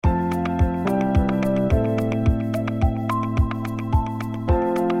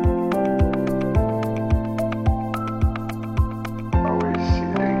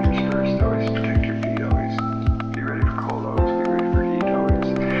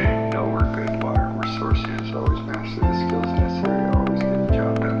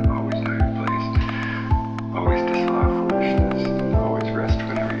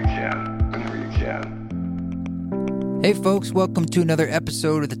Hey folks, welcome to another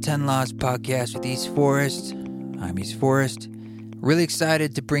episode of the 10 Laws Podcast with East Forest. I'm East Forest. Really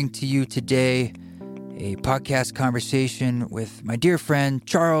excited to bring to you today a podcast conversation with my dear friend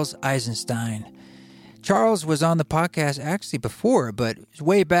Charles Eisenstein. Charles was on the podcast actually before, but it was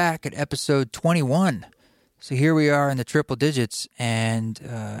way back at episode 21. So here we are in the triple digits,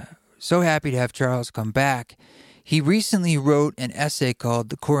 and so happy to have Charles come back. He recently wrote an essay called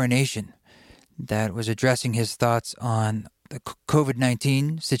The Coronation that was addressing his thoughts on the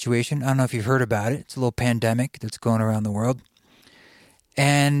COVID-19 situation. I don't know if you've heard about it. It's a little pandemic that's going around the world.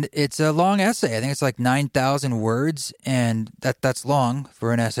 And it's a long essay. I think it's like 9,000 words, and that's long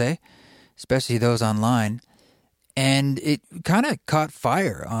for an essay, especially those online. And it kind of caught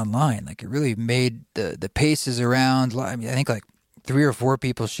fire online. Like, it really made the paces around. I mean, I think like 3 or 4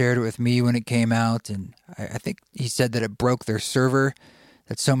 people shared it with me when it came out, and I think he said that it broke their server,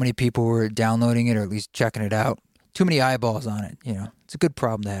 that so many people were downloading it or at least checking it out. Too many eyeballs on it, you know. It's a good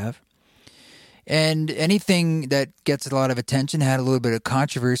problem to have. And anything that gets a lot of attention had a little bit of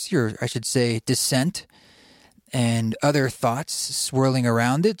controversy, or I should say dissent, and other thoughts swirling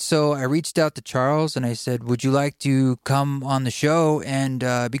around it. So I reached out to Charles and I said, would you like to come on the show? And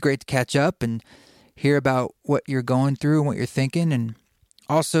it'd be great to catch up and hear about what you're going through and what you're thinking, and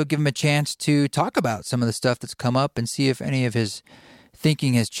also give him a chance to talk about some of the stuff that's come up and see if any of his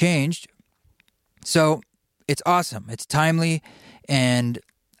thinking has changed. So it's awesome. It's timely, and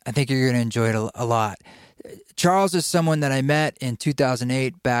I think you're going to enjoy it a lot. Charles is someone that I met in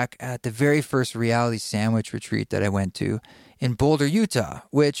 2008 back at the very first Reality Sandwich retreat that I went to in Boulder, Utah,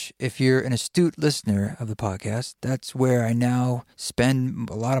 which, if you're an astute listener of the podcast, that's where I now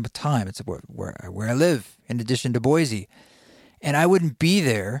spend a lot of time. It's where I live, in addition to Boise. And I wouldn't be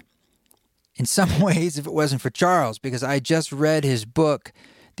there in some ways if it wasn't for Charles, because I just read his book,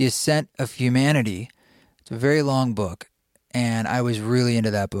 The Ascent of Humanity. It's a very long book, and I was really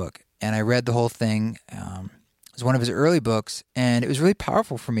into that book. And I read the whole thing. It was one of his early books, and it was really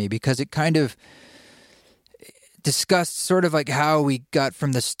powerful for me because it kind of discussed sort of like how we got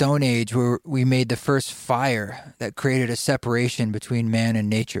from the Stone Age, where we made the first fire that created a separation between man and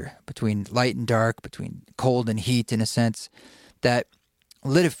nature, between light and dark, between cold and heat, in a sense, that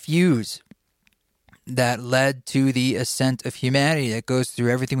lit a fuse that led to the ascent of humanity that goes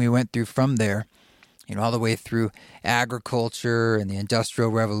through everything we went through from there, you know, all the way through agriculture and the Industrial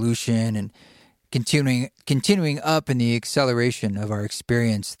Revolution, and continuing up in the acceleration of our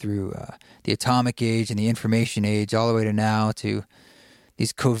experience through the atomic age and the information age, all the way to now to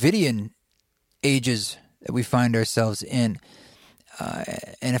these COVIDian ages that we find ourselves in.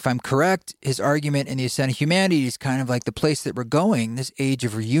 And if I'm correct, his argument in The Ascent of Humanity is kind of like the place that we're going, this age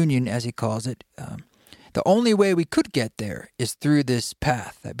of reunion, as he calls it. The only way we could get there is through this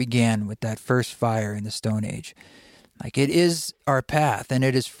path that began with that first fire in the Stone Age. Like, it is our path, and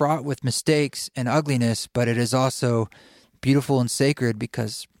it is fraught with mistakes and ugliness, but it is also beautiful and sacred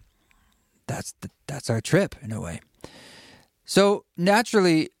because that's our trip in a way. So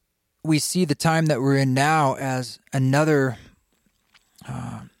naturally, we see the time that we're in now as another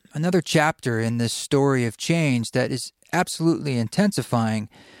chapter in this story of change that is absolutely intensifying.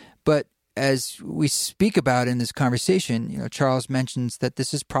 But as we speak about in this conversation, you know, Charles mentions that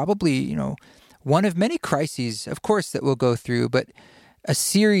this is probably, you know, one of many crises, of course, that we'll go through, but a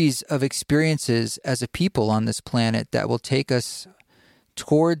series of experiences as a people on this planet that will take us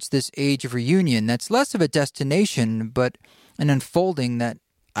towards this age of reunion that's less of a destination, but an unfolding that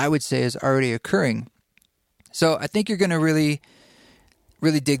I would say is already occurring. So I think you're going to really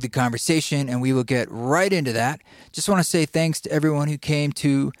dig the conversation, and we will get right into that. Just want to say thanks to everyone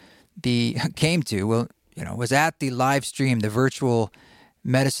who was at the live stream, the virtual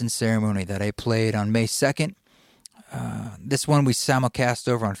medicine ceremony that I played on May 2nd. This one we simulcast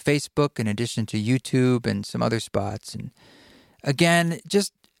over on Facebook in addition to YouTube and some other spots. And again,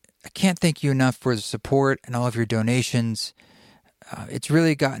 I can't thank you enough for the support and all of your donations. It's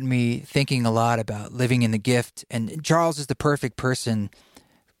really gotten me thinking a lot about living in the gift. And Charles is the perfect person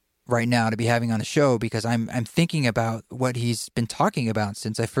right now to be having on the show, because I'm thinking about what he's been talking about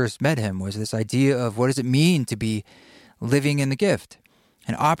since I first met him, was this idea of what does it mean to be living in the gift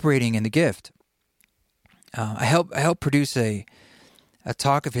and operating in the gift. I helped produce a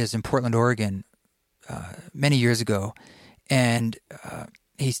talk of his in Portland, Oregon, many years ago, and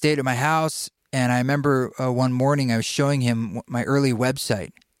he stayed at my house. And I remember one morning I was showing him my early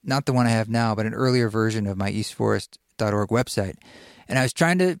website, not the one I have now, but an earlier version of my eastforest.org website. And I was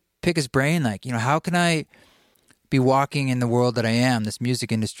trying to pick his brain, like, you know, how can I be walking in the world that I am, this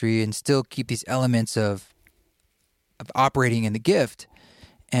music industry, and still keep these elements of operating in the gift?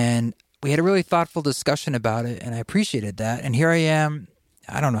 And we had a really thoughtful discussion about it, and I appreciated that. And here I am,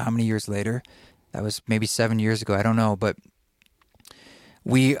 I don't know how many years later. That was maybe 7 years ago. I don't know, but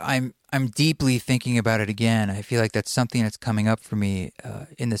I'm deeply thinking about it again. I feel like that's something that's coming up for me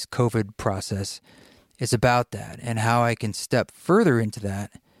in this COVID process. It's about that and how I can step further into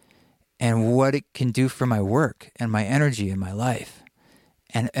that and what it can do for my work and my energy in my life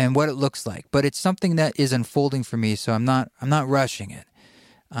and what it looks like. But it's something that is unfolding for me, so I'm not rushing it.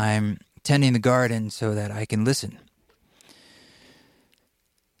 I'm tending the garden so that I can listen.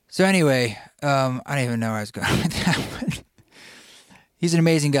 So anyway, I don't even know where I was going with that one. He's an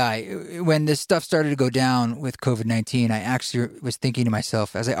amazing guy. When this stuff started to go down with COVID-19, I actually was thinking to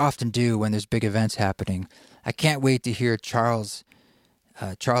myself, as I often do when there's big events happening, I can't wait to hear Charles's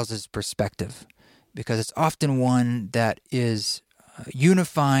perspective, because it's often one that is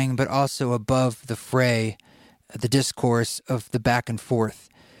unifying, but also above the fray, the discourse of the back and forth.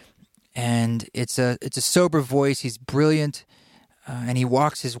 And it's a sober voice. He's brilliant, and he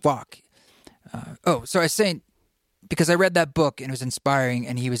walks his walk. So I was saying, because I read that book and it was inspiring,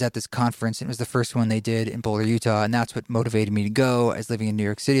 and he was at this conference, and it was the first one they did in Boulder, Utah, and that's what motivated me to go. I was living in New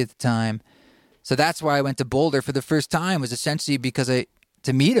York City at the time. So that's why I went to Boulder for the first time, was essentially because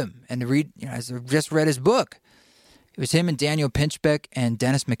to meet him and to read, I just read his book. It was him and Daniel Pinchbeck and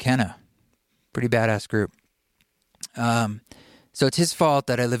Dennis McKenna. Pretty badass group. So it's his fault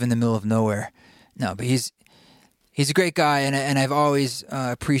that I live in the middle of nowhere. No, but he's a great guy, and I've always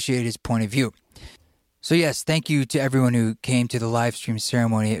appreciated his point of view. So yes, thank you to everyone who came to the live stream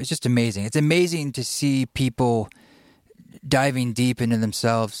ceremony. It was just amazing. It's amazing to see people diving deep into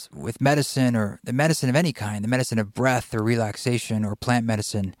themselves with medicine, or the medicine of any kind, the medicine of breath or relaxation or plant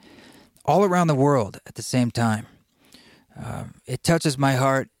medicine, all around the world at the same time. It touches my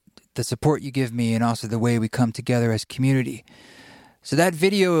heart, the support you give me, and also the way we come together as community. So that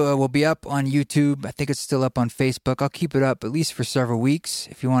video will be up on YouTube. I think it's still up on Facebook. I'll keep it up at least for several weeks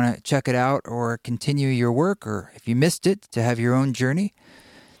if you want to check it out or continue your work, or if you missed it, to have your own journey.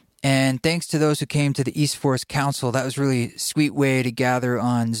 And thanks to those who came to the East Forest Council. That was really a sweet way to gather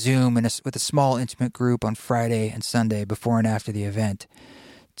on Zoom with a small intimate group on Friday and Sunday before and after the event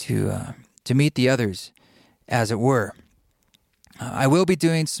to meet the others, as it were. I will be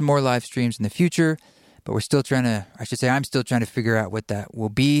doing some more live streams in the future, but I'm still trying to figure out what that will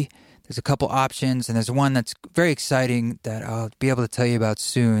be. There's a couple options, and there's one that's very exciting that I'll be able to tell you about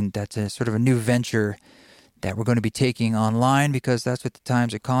soon. That's a sort of a new venture that we're going to be taking online, because that's what the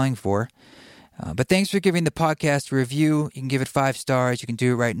times are calling for. But thanks for giving the podcast a review. You can give it 5 stars. You can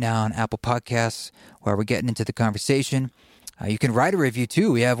do it right now on Apple Podcasts, where we're getting into the conversation. You can write a review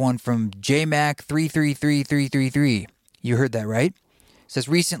too. We have one from JMac333333. You heard that right. It says,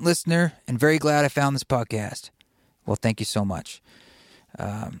 recent listener and very glad I found this podcast. Well, thank you so much.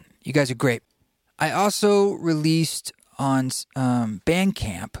 You guys are great. I also released on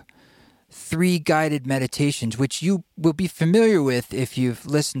Bandcamp 3 guided meditations, which you will be familiar with if you've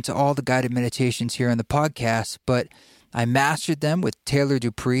listened to all the guided meditations here on the podcast, but I mastered them with Taylor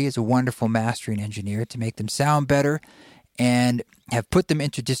Dupree as a wonderful mastering engineer to make them sound better, and have put them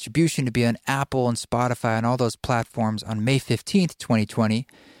into distribution to be on Apple and Spotify and all those platforms on May 15th, 2020.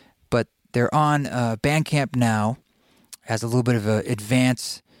 But they're on Bandcamp now as a little bit of an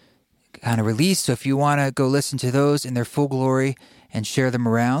advance kind of release. So if you want to go listen to those in their full glory and share them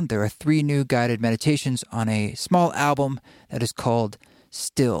around, there are 3 new guided meditations on a small album that is called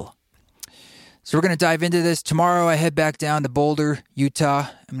Still. So we're going to dive into this. Tomorrow I head back down to Boulder, Utah.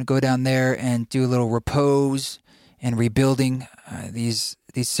 I'm going to go down there and do a little repose and rebuilding. These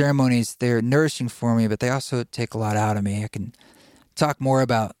ceremonies, they're nourishing for me, but they also take a lot out of me. I can talk more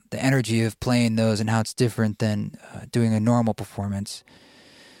about the energy of playing those and how it's different than doing a normal performance.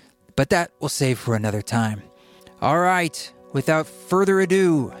 But that we'll save for another time. All right, without further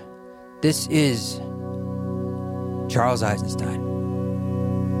ado, this is Charles Eisenstein.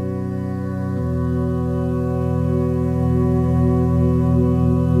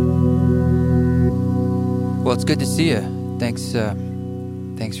 Well, it's good to see you. Thanks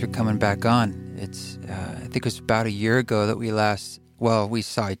for coming back on. It's I think it was about a year ago that we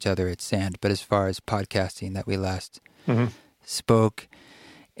saw each other at Sand, but as far as podcasting, that we last spoke.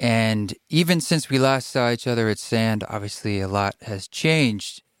 And even since we last saw each other at Sand, obviously a lot has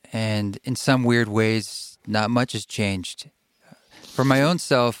changed, and in some weird ways, not much has changed. For my own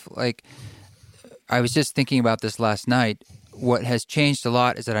self, like, I was just thinking about this last night. What has changed a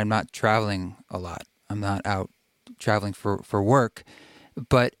lot is that I'm not traveling a lot. I'm not out traveling for work.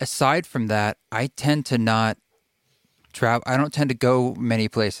 But aside from that, I tend to not travel. I don't tend to go many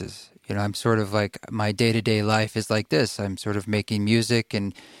places. You know, I'm sort of like, my day-to-day life is like this. I'm sort of making music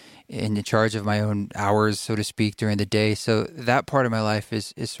and in charge of my own hours, so to speak, during the day. So that part of my life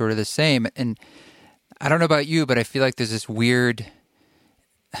is sort of the same. And I don't know about you, but I feel like there's this weird.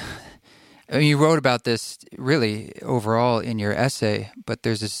 I mean, you wrote about this really overall in your essay, but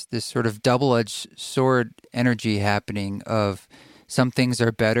there's this sort of double-edged sword energy happening of some things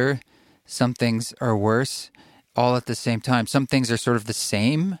are better, some things are worse, all at the same time. Some things are sort of the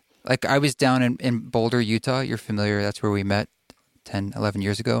same. Like I was down in Boulder, Utah. You're familiar. That's where we met 10, 11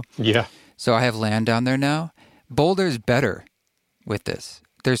 years ago. Yeah. So I have land down there now. Boulder's better with this.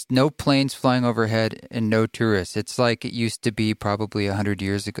 There's no planes flying overhead and no tourists. It's like it used to be probably 100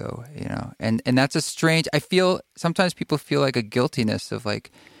 years ago, you know. And that's a strange, I feel, sometimes people feel like a guiltiness of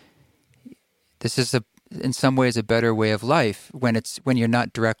like, this is in some ways a better way of life when you're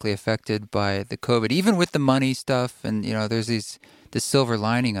not directly affected by the COVID, even with the money stuff. And, you know, there's the silver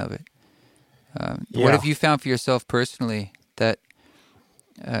lining of it. What have you found for yourself personally that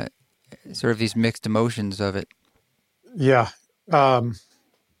sort of these mixed emotions of it? Yeah.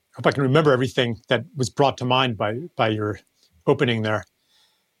 Hope I can remember everything that was brought to mind by your opening there.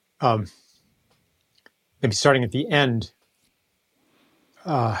 Maybe starting at the end,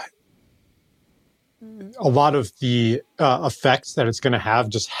 a lot of the effects that it's going to have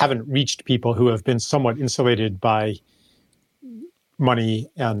just haven't reached people who have been somewhat insulated by money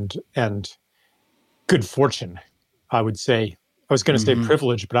and good fortune, I would say. I was going to say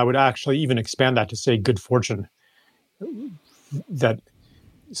privilege, but I would actually even expand that to say good fortune. That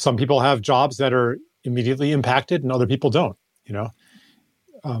some people have jobs that are immediately impacted and other people don't, you know?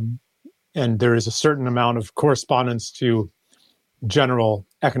 And there is a certain amount of correspondence to general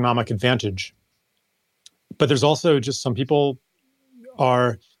economic advantage. But there's also just some people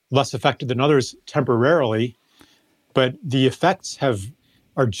are less affected than others temporarily, but the effects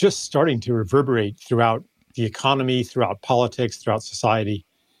are just starting to reverberate throughout the economy, throughout politics, throughout society.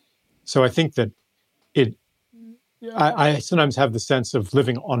 So I think that I sometimes have the sense of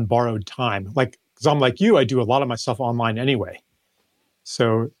living on borrowed time. Like, because I'm like you, I do a lot of my stuff online anyway.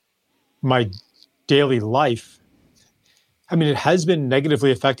 So my daily life, I mean, it has been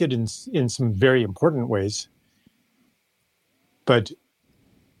negatively affected in some very important ways. But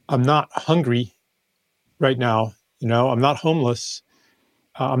I'm not hungry right now. You know, I'm not homeless.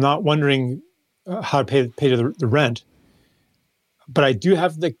 I'm not wondering how to pay the rent. But I do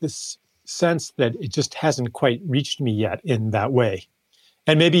have like this sense that it just hasn't quite reached me yet in that way.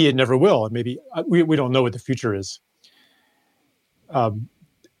 And maybe it never will. And maybe we don't know what the future is. And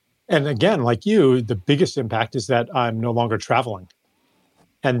again, like you, the biggest impact is that I'm no longer traveling.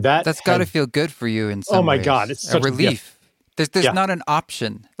 And that's got to feel good for you in some ways. Oh my God, it's such a relief. There's not an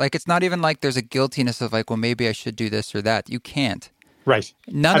option. Like, it's not even like there's a guiltiness of like, well, maybe I should do this or that. You can't. Right.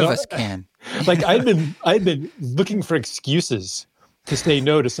 None of us can. Like I've been looking for excuses to say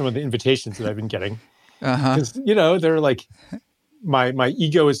no to some of the invitations that I've been getting. Because, you know, they're like, my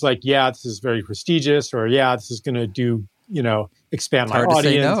ego is like, yeah, this is very prestigious, or yeah, this is going to do, you know, expand my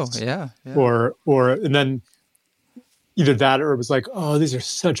audience. Say no. Yeah. Or, and then either that, or it was like, oh, these are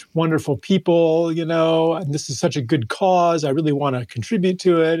such wonderful people, you know, and this is such a good cause. I really want to contribute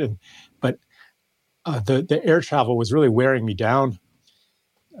to it. But the air travel was really wearing me down,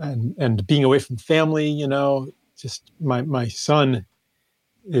 and being away from family, you know, just my son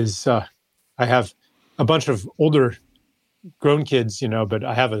is, I have a bunch of older grown kids, you know, but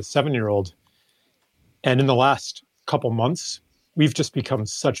I have a 7-year-old. And in the last couple months, we've just become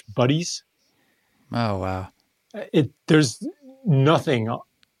such buddies. Oh, wow. There's nothing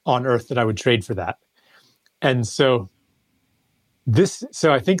on earth that I would trade for that. And so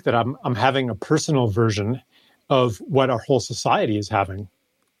I think that I'm having a personal version of what our whole society is having,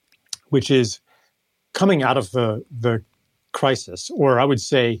 which is coming out of the crisis, or I would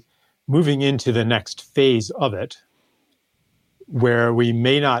say moving into the next phase of it, where we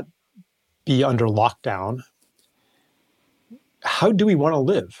may not be under lockdown. How do we want to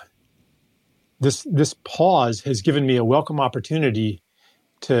live? This pause has given me a welcome opportunity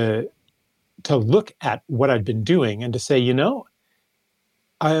to look at what I've been doing and to say, you know,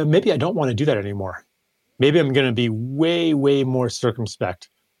 maybe I don't want to do that anymore. Maybe I'm going to be way, way more circumspect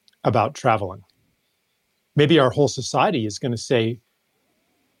about traveling. Maybe our whole society is going to say,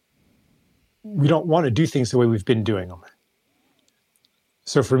 we don't want to do things the way we've been doing them.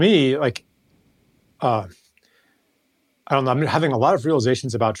 So for me, like, I don't know, I'm having a lot of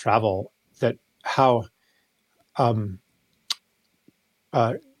realizations about travel, that how, in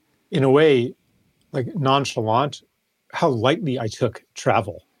a way, like nonchalant, how lightly I took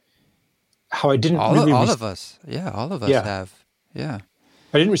travel. How I didn't all of us have. Yeah.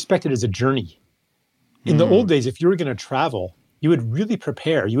 I didn't respect it as a journey. In the old days, if you were going to travel, you would really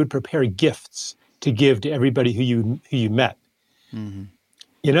prepare. You would prepare gifts to give to everybody who you met. Mm-hmm.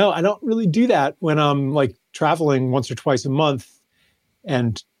 You know, I don't really do that when I'm like traveling once or twice a month,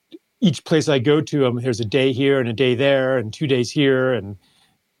 and each place I go to, there's a day here and a day there and 2 days here. And,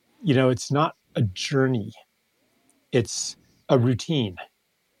 you know, it's not a journey. It's a routine.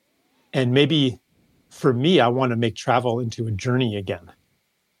 And maybe for me, I want to make travel into a journey again.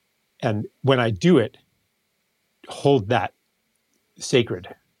 And when I do it, hold that sacred,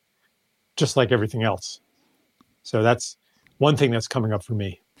 just like everything else. So that's one thing that's coming up for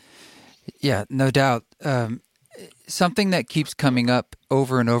me. Yeah, no doubt. Something that keeps coming up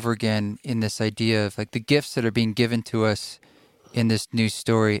over and over again in this idea of like the gifts that are being given to us in this new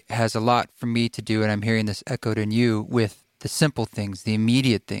story has a lot for me to do, and I'm hearing this echoed in you with the simple things, the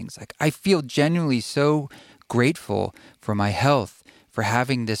immediate things. Like I feel genuinely so grateful for my health, for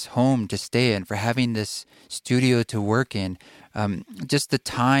having this home to stay in, for having this studio to work in, just the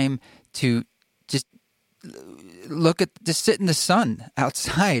time to just sit in the sun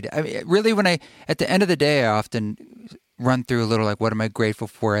outside. I mean, really, at the end of the day, I often run through a little like, what am I grateful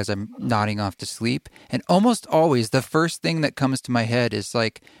for as I'm nodding off to sleep? And almost always the first thing that comes to my head is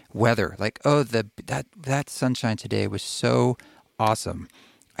like weather. Like, oh, that sunshine today was so awesome.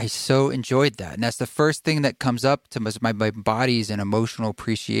 I so enjoyed that. And that's the first thing that comes up to my body's an emotional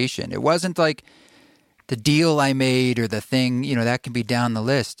appreciation. It wasn't like the deal I made or the thing, you know, that can be down the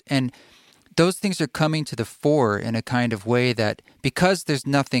list. And those things are coming to the fore in a kind of way that because there's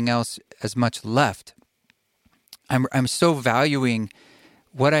nothing else as much left, I'm so valuing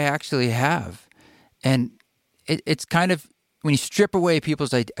what I actually have. And it's kind of, when you strip away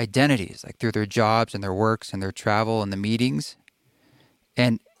people's identities, like through their jobs and their works and their travel and the meetings,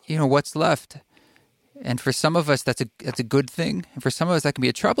 and, you know, what's left. And for some of us, that's a good thing. And for some of us, that can be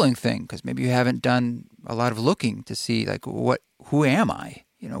a troubling thing because maybe you haven't done a lot of looking to see, like, who am I?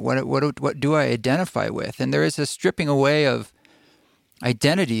 You know, what do I identify with? And there is a stripping away of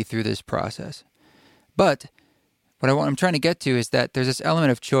identity through this process. But what I'm trying to get to is that there's this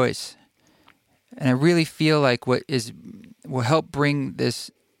element of choice. And I really feel like will help bring this,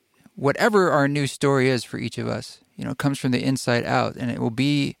 whatever our new story is for each of us, you know, comes from the inside out. And it will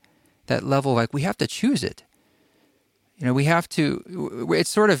be that level, like we have to choose it. You know, we have to, it's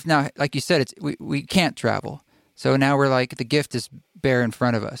sort of now, like you said, we can't travel. So now we're like, the gift is bare in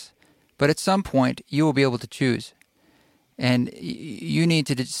front of us. But at some point, you will be able to choose. And you need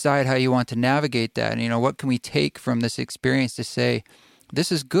to decide how you want to navigate that. And, you know, what can we take from this experience to say,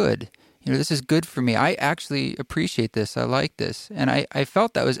 this is good. You know, this is good for me. I actually appreciate this. I like this. And I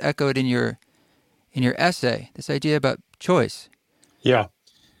felt that was echoed in your essay, this idea about choice. Yeah.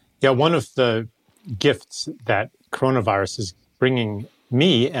 Yeah, one of the gifts that coronavirus is bringing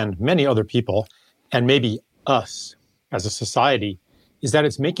me and many other people, and maybe us as a society, is that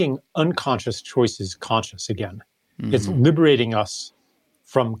it's making unconscious choices conscious again. Mm-hmm. It's liberating us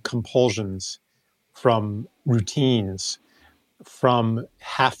from compulsions, from routines, from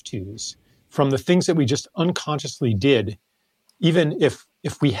have-tos, from the things that we just unconsciously did. Even if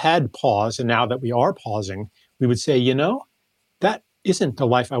we had paused, and now that we are pausing, we would say, you know, that isn't the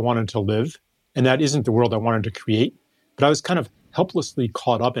life I wanted to live, and that isn't the world I wanted to create, but I was kind of helplessly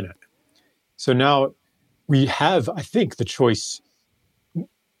caught up in it. So now we have, I think, the choice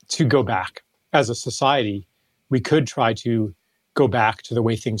to go back. As a society, we could try to go back to the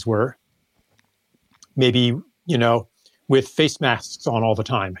way things were. Maybe, you know, with face masks on all the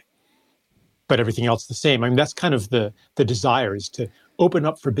time, but everything else the same. I mean, that's kind of the desire, is to open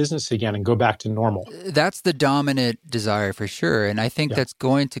up for business again and go back to normal. That's the dominant desire for sure. And I think that's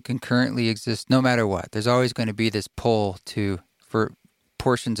going to concurrently exist no matter what. There's always going to be this pull for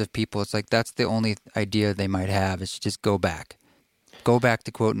portions of people. It's like that's the only idea they might have, is to just go back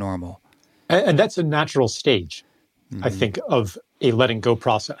to quote normal. And that's a natural stage, I think, of a letting go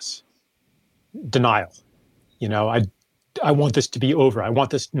process. Denial. You know, I want this to be over. I want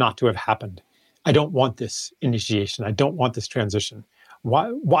this not to have happened. I don't want this initiation. I don't want this transition.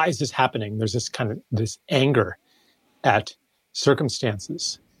 Why is this happening? There's this kind of this anger at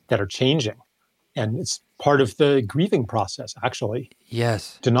circumstances that are changing. And it's part of the grieving process, actually.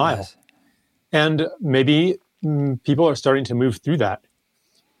 Yes. Denial. Yes. And maybe people are starting to move through that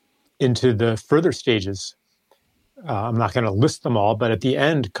into the further stages. I'm not going to list them all, but at the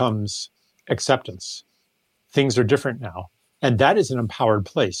end comes acceptance. Things are different now. And that is an empowered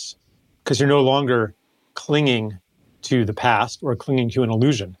place, because you're no longer clinging to the past or clinging to an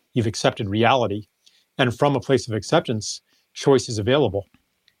illusion. You've accepted reality. And from a place of acceptance, choice is available.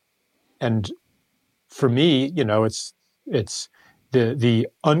 And for me, you know, it's the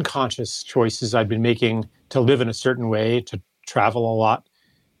unconscious choices I've been making to live in a certain way, to travel a lot.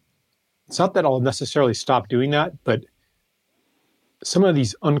 It's not that I'll necessarily stop doing that, but some of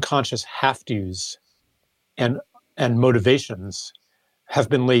these unconscious have-tos and motivations have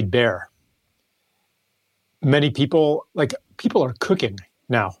been laid bare. Many people are cooking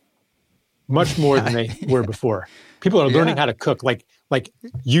now much more than they were before. People are learning how to cook, like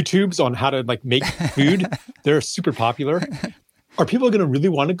YouTubes on how to make food. They're super popular. Are people going to really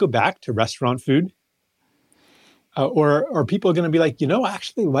want to go back to restaurant food? Or are people going to be like, I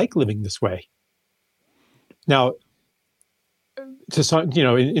actually like living this way? Now, to some,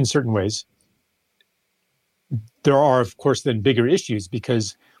 in certain ways, there are, of course, then bigger issues,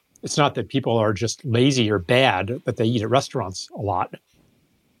 because it's not that people are just lazy or bad, that they eat at restaurants a lot.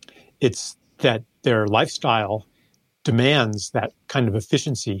 It's that their lifestyle demands that kind of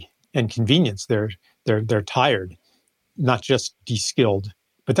efficiency and convenience. They're tired, not just de-skilled,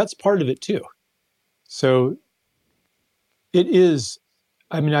 but that's part of it too. So it is,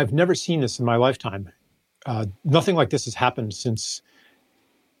 I've never seen this in my lifetime. Nothing like this has happened since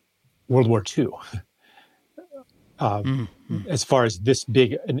World War II. As far as this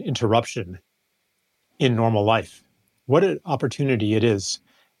big an interruption in normal life. What an opportunity it is.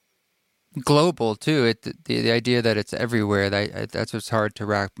 Global too. The idea that it's everywhere. That's what's hard to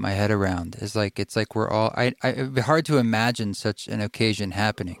wrap my head around. It's like we're all. It'd be hard to imagine such an occasion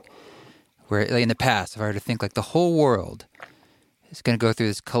happening. Where in the past, if I were to think the whole world is going to go through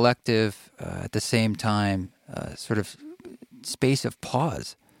this collective, at the same time, sort of space of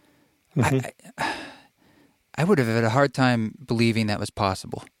pause. Mm-hmm. I would have had a hard time believing that was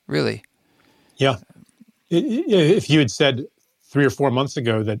possible. Really. Yeah. If you had said 3 or 4 months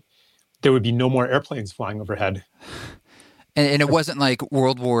ago that there would be no more airplanes flying overhead. And it wasn't like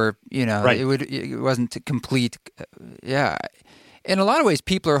World War, right. It wasn't complete. Yeah. In a lot of ways,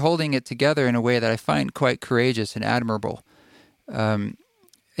 people are holding it together in a way that I find quite courageous and admirable.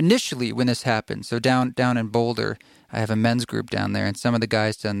 Initially, when this happened, so down in Boulder, I have a men's group down there, and some of the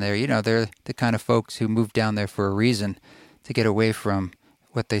guys down there, they're the kind of folks who moved down there for a reason, to get away from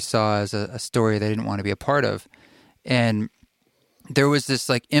what they saw as a story they didn't want to be a part of. And there was this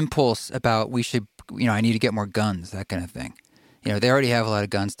impulse about we should, I need to get more guns, that kind of thing. They already have a lot of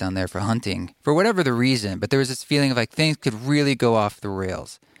guns down there for hunting, for whatever the reason, but there was this feeling of things could really go off the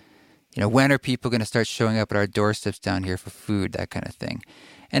rails. When are people going to start showing up at our doorsteps down here for food, that kind of thing.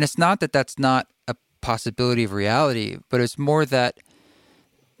 And it's not that that's not a possibility of reality, but it's more that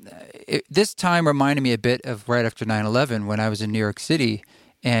this time reminded me a bit of right after 9/11 when I was in New York City,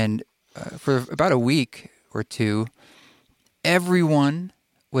 and for about a week or two, everyone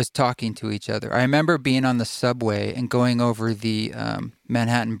was talking to each other. I remember being on the subway and going over the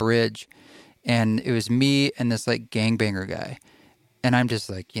Manhattan Bridge, and it was me and this gangbanger guy, and I'm just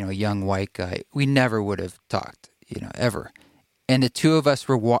a young white guy. We never would have talked, ever. And the two of us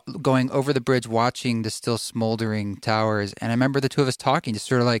were going over the bridge, watching the still smoldering towers. And I remember the two of us talking, just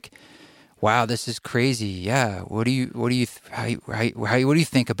sort of wow, this is crazy. Yeah. What do you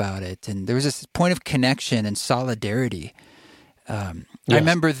think about it? And there was this point of connection and solidarity. Yes. I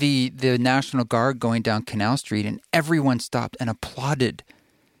remember the National Guard going down Canal Street, and everyone stopped and applauded.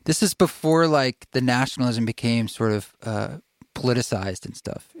 This is before the nationalism became sort of politicized and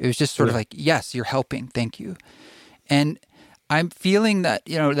stuff. It was just sort of yes, you're helping. Thank you. And I'm feeling that,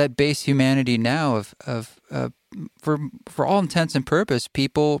 that base humanity now of for all intents and purpose,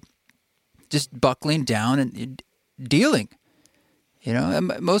 people just buckling down and dealing.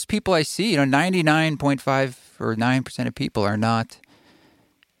 Most people I see, 99.5 or 9% of people are not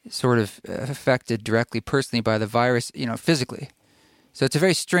sort of affected directly, personally by the virus, physically. So it's a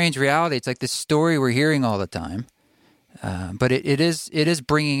very strange reality. It's this story we're hearing all the time, but it is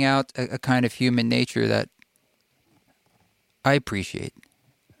bringing out a kind of human nature that I appreciate,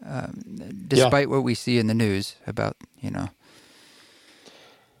 despite what we see in the news about,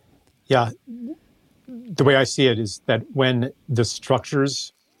 Yeah. The way I see it is that when the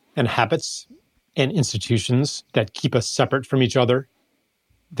structures and habits and institutions that keep us separate from each other,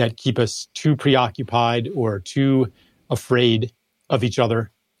 that keep us too preoccupied or too afraid of each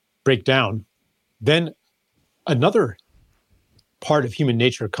other, break down, then another part of human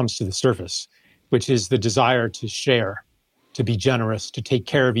nature comes to the surface, which is the desire to share, to be generous, to take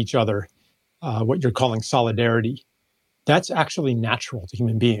care of each other, what you're calling solidarity. That's actually natural to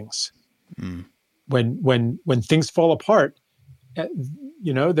human beings. Mm. When things fall apart,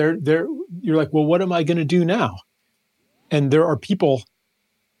 you're like, well, what am I going to do now? And there are people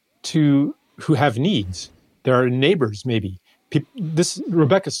who have needs. There are neighbors, maybe.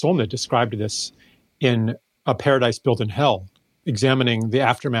 Rebecca Solnit described this in A Paradise Built in Hell, examining the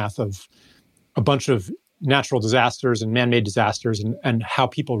aftermath of a bunch of natural disasters and man-made disasters and how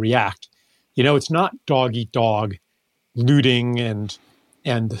people react. It's not dog eat dog, looting and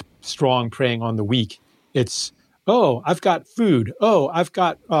the strong preying on the weak. It's, oh, I've got food. Oh, I've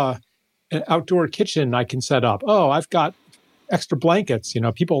got an outdoor kitchen I can set up. Oh, I've got extra blankets.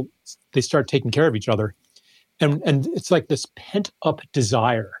 People, they start taking care of each other. And it's like this pent-up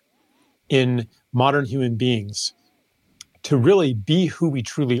desire in modern human beings to really be who we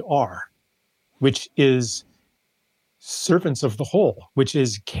truly are, which is servants of the whole, which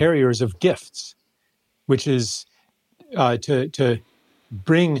is carriers of gifts, which is to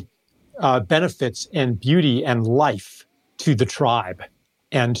bring benefits and beauty and life to the tribe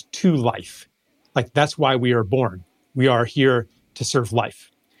and to life. Like, that's why we are born. We are here to serve life.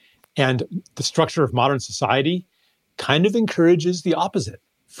 And the structure of modern society kind of encourages the opposite,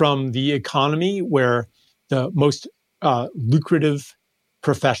 from the economy where the most lucrative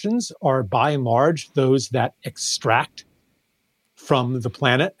professions are by and large those that extract from the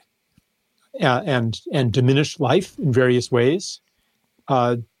planet and diminish life in various ways,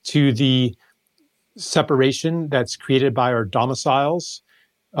 to the separation that's created by our domiciles,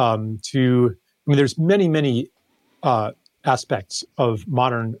 there's many aspects of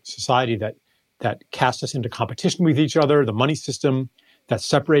modern society that cast us into competition with each other, the money system, that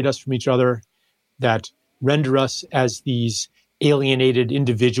separate us from each other, that render us as these alienated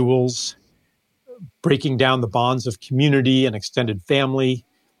individuals, breaking down the bonds of community and extended family,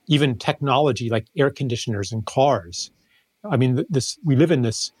 even technology like air conditioners and cars. We live in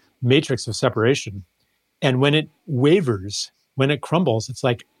this matrix of separation. And when it wavers, when it crumbles, it's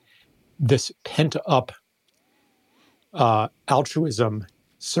like this pent-up altruism,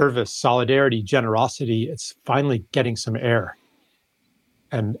 service, solidarity, generosity, it's finally getting some air.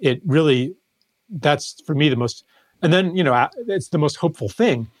 And it really, that's for me the most, and then, it's the most hopeful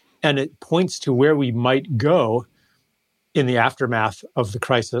thing. And it points to where we might go in the aftermath of the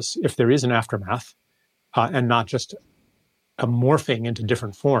crisis, if there is an aftermath, and not just a morphing into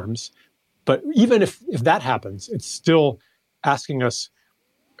different forms. But even if that happens, it's still asking us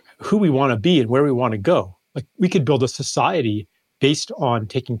who we want to be and where we want to go. Like, we could build a society based on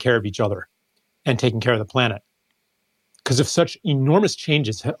taking care of each other and taking care of the planet. Because if such enormous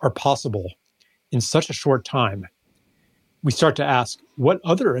changes are possible in such a short time, we start to ask, what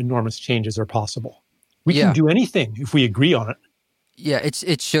other enormous changes are possible? We can do anything if we agree on it. Yeah,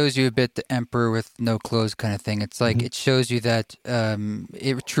 it shows you a bit the emperor with no clothes kind of thing. It's like it shows you that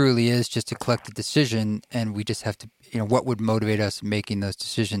it truly is just a collective decision, and we just have to, what would motivate us in making those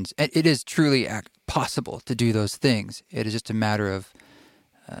decisions. And it is truly possible to do those things. It is just a matter of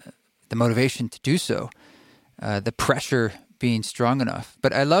the motivation to do so, the pressure being strong enough.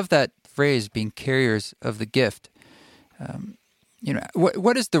 But I love that phrase, being carriers of the gift.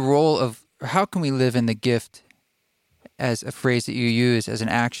 What is the role of, how can we live in the gift as a phrase that you use as an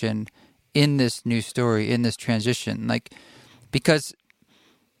action in this new story, in this transition? Like, because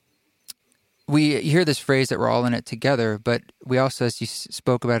we hear this phrase that we're all in it together, but we also, as you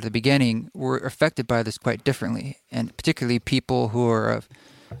spoke about at the beginning, we're affected by this quite differently. And particularly people who are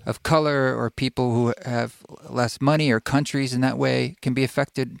of color, or people who have less money, or countries in that way, can be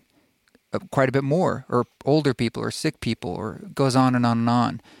affected quite a bit more, or older people, or sick people, or it goes on and on and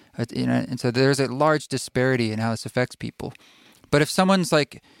on. And so there's a large disparity in how this affects people. But if someone's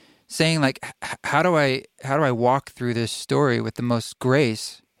like saying, like, how do I walk through this story with the most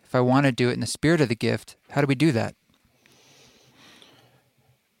grace? If I want to do it in the spirit of the gift, how do we do that?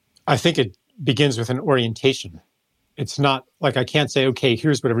 I think it begins with an orientation. It's not like, I can't say, okay,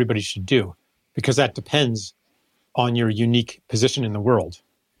 here's what everybody should do, because that depends on your unique position in the world.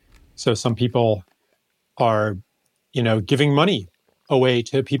 So some people are, giving money away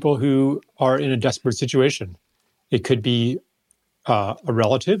to people who are in a desperate situation. It could be a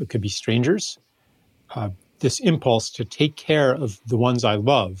relative, it could be strangers. This impulse to take care of the ones I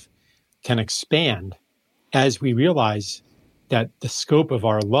love can expand as we realize that the scope of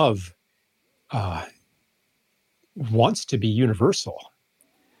our love wants to be universal.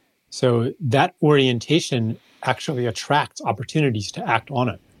 So that orientation actually attracts opportunities to act on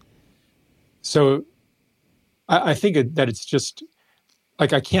it. So I think that it's just,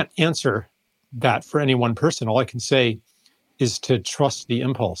 like, I can't answer that for any one person. All I can say is to trust the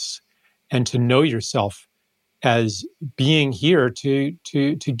impulse and to know yourself as being here to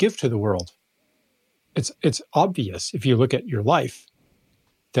give to the world. It's obvious if you look at your life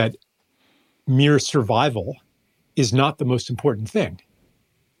that mere survival is not the most important thing,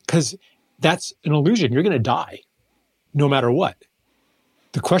 because that's an illusion. You're going to die no matter what.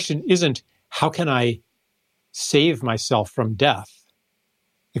 The question isn't, how can I save myself from death?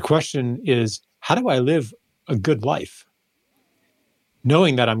 The question is, how do I live a good life?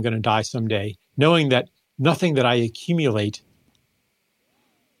 Knowing that I'm going to die someday, knowing that nothing that I accumulate,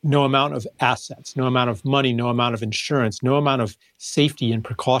 no amount of assets, no amount of money, no amount of insurance, no amount of safety and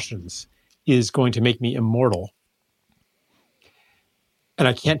precautions is going to make me immortal. And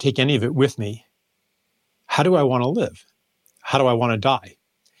I can't take any of it with me. How do I want to live? How do I want to die?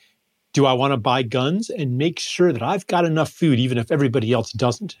 Do I want to buy guns and make sure that I've got enough food even if everybody else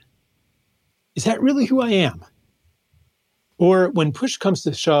doesn't? Is that really who I am? Or when push comes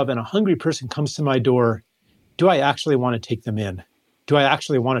to shove and a hungry person comes to my door, do I actually want to take them in? Do I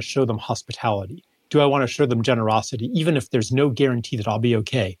actually want to show them hospitality? Do I want to show them generosity, even if there's no guarantee that I'll be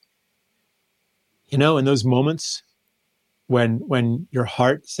okay? You know, in those moments when your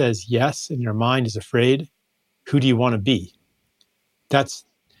heart says yes and your mind is afraid, who do you want to be?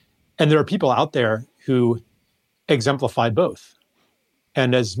 And there are people out there who exemplify both.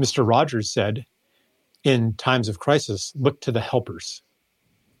 And as Mr. Rogers said, in times of crisis, look to the helpers.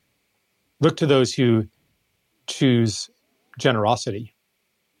 Look to those who choose generosity,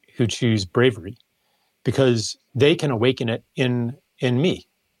 who choose bravery, because they can awaken it in me.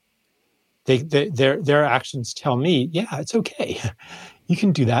 Their actions tell me, yeah, it's okay. You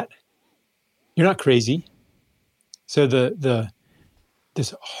can do that. You're not crazy. So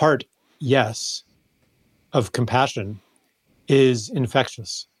this heart yes of compassion is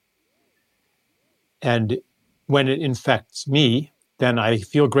infectious. And when it infects me, then I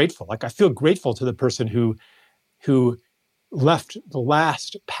feel grateful. Like I feel grateful to the person who left the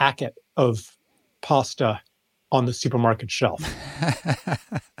last packet of pasta on the supermarket shelf.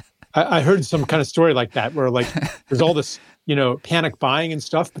 I heard some kind of story like that where like there's all this, panic buying and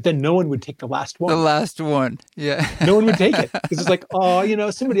stuff, but then no one would take the last one. The last one. Yeah. No one would take it. Because it's like,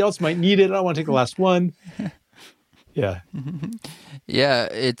 somebody else might need it. I don't want to take the last one. Yeah. Yeah.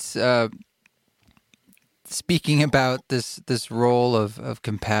 It's speaking about this role of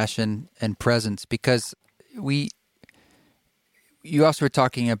compassion and presence, because you also were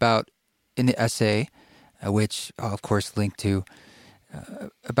talking about in the essay, which I'll of course link to,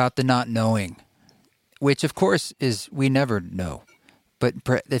 about the not knowing, which of course is we never know, but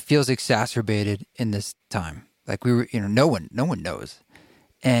it feels exacerbated in this time. Like no one knows,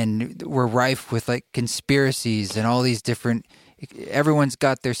 and we're rife with like conspiracies and all these different. Everyone's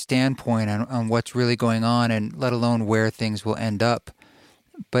got their standpoint on what's really going on, and let alone where things will end up.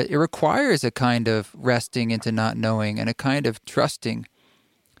 But it requires a kind of resting into not knowing and a kind of trusting,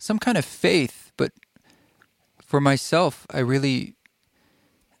 some kind of faith. But for myself,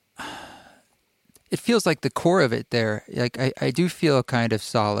 it feels like the core of it there. Like I do feel a kind of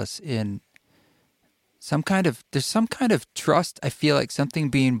solace in there's some kind of trust. I feel like something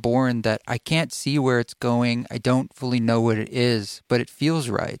being born that I can't see where it's going. I don't fully know what it is, but it feels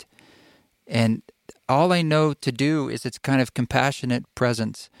right. And all I know to do is it's kind of compassionate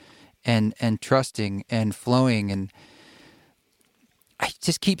presence and trusting and flowing. And I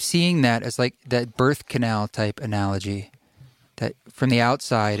just keep seeing that as like that birth canal type analogy. That from the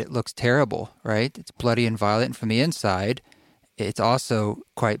outside, it looks terrible, right? It's bloody and violent. And from the inside, it's also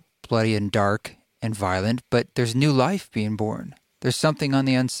quite bloody and dark and violent, but there's new life being born. There's something on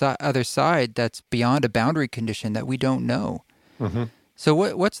the other side that's beyond a boundary condition that we don't know. Mm-hmm. So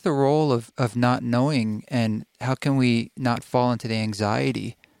what's the role of not knowing, and how can we not fall into the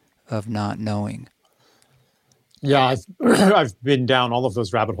anxiety of not knowing? Yeah, I've been down all of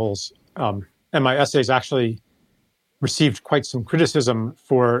those rabbit holes, and my essays actually received quite some criticism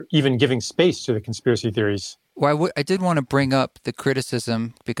for even giving space to the conspiracy theories. Well, I did want to bring up the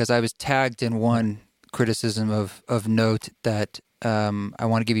criticism because I was tagged in one criticism of note that I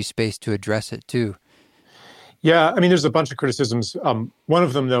want to give you space to address it too. Yeah, I mean, there's a bunch of criticisms. One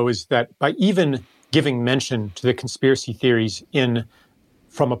of them, though, is that by even giving mention to the conspiracy theories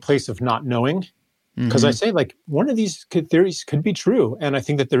from a place of not knowing, because I say, like, one of these theories could be true, and I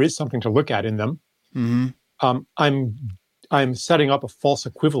think that there is something to look at in them. Mm-hmm. I'm setting up a false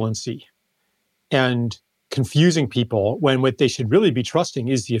equivalency and confusing people when what they should really be trusting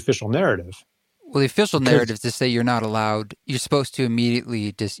is the official narrative. Well, the official narrative is to say you're not allowed. You're supposed to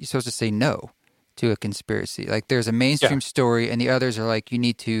immediately you're supposed to say no to a conspiracy. Like there's a mainstream story, and the others are like you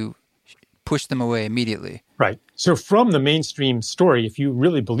need to push them away immediately. Right. So from the mainstream story, if you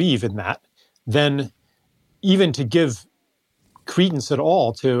really believe in that, then even to give credence at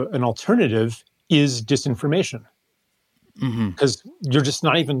all to an alternative is disinformation. Because you're just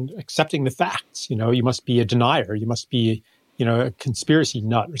not even accepting the facts. You must be a denier. You must be, a conspiracy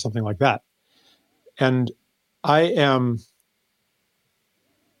nut or something like that. And I am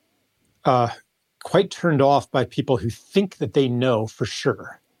quite turned off by people who think that they know for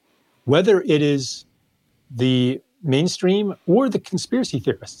sure. whether it is the mainstream or the conspiracy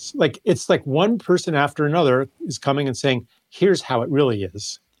theorists. Like, it's like one person after another is coming and saying, here's how it really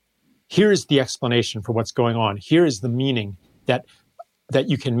is. Here's the explanation for what's going on. Here is the meaning that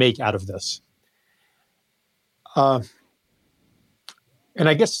you can make out of this. And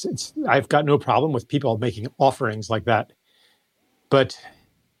I guess I've got no problem with people making offerings like that. But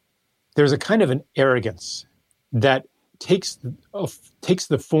there's a kind of an arrogance that takes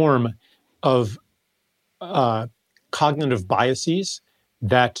the form of cognitive biases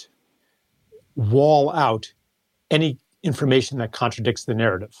that wall out any information that contradicts the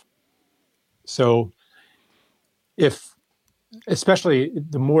narrative. So especially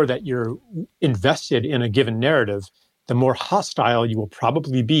the more that you're invested in a given narrative, the more hostile you will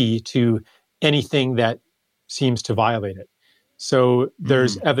probably be to anything that seems to violate it. So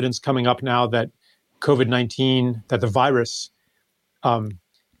there's evidence coming up now that COVID-19, that the virus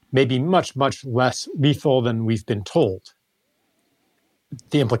may be much, much less lethal than we've been told.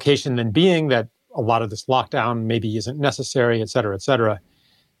 The implication then being that a lot of this lockdown maybe isn't necessary, et cetera, et cetera.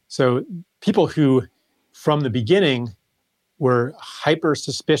 So people who, from the beginning, were hyper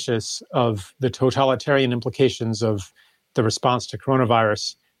suspicious of the totalitarian implications of the response to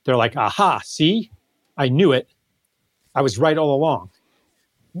coronavirus, they're like, aha, see, I knew it. I was right all along.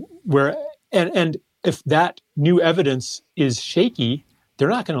 And if that new evidence is shaky, they're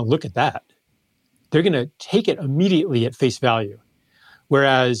not going to look at that. They're going to take it immediately at face value.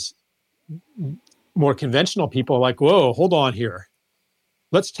 Whereas more conventional people are like, whoa, hold on here.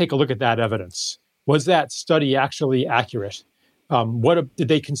 Let's take a look at that evidence. Was that study actually accurate? Did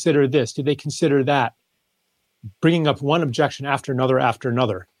they consider this? Did they consider that? Bringing up one objection after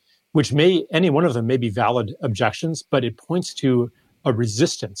another, which any one of them may be valid objections, but it points to a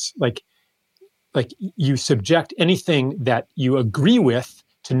resistance. Like you subject anything that you agree with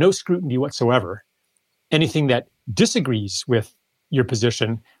to no scrutiny whatsoever. Anything that disagrees with your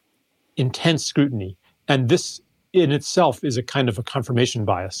position, intense scrutiny. And this in itself is a kind of a confirmation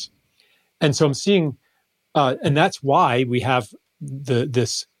bias. And so I'm seeing, and that's why we have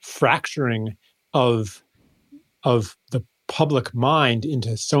this fracturing of the public mind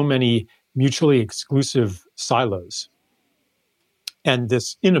into so many mutually exclusive silos. And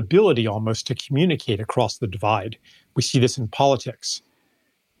this inability almost to communicate across the divide. We see this in politics.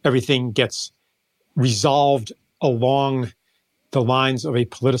 Everything gets resolved along the lines of a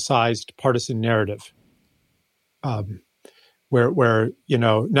politicized partisan narrative. Where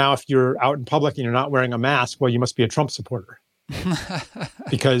now if you're out in public and you're not wearing a mask, well, you must be a Trump supporter.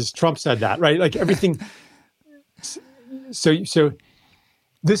 Because Trump said that, right? Like everything. So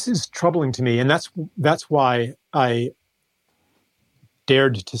this is troubling to me. And that's why I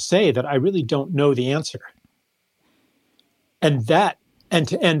dared to say that I really don't know the answer. And that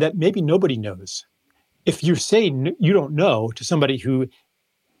maybe nobody knows. If you say you don't know to somebody who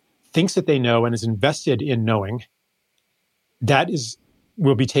thinks that they know and is invested in knowing, that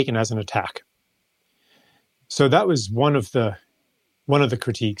will be taken as an attack. So that was one of the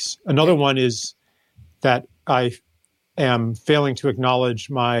critiques. Another one is that I am failing to acknowledge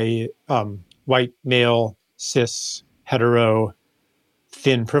my white male cis hetero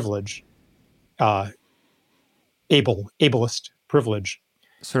thin privilege, ableist privilege.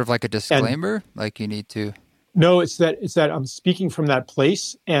 Sort of like a disclaimer, like you need to. No, it's that I'm speaking from that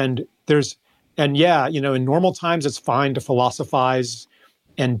place, and in normal times it's fine to philosophize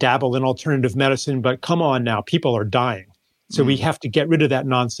and dabble in alternative medicine, but come on now, people are dying. So we have to get rid of that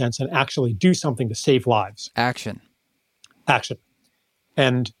nonsense and actually do something to save lives. Action.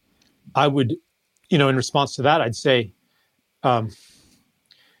 And I would, in response to that, I'd say that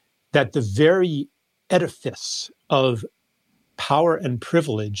the very edifice of power and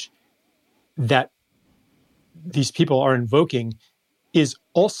privilege that these people are invoking is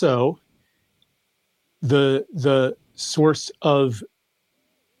also the source of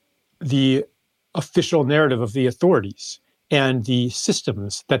the official narrative of the authorities and the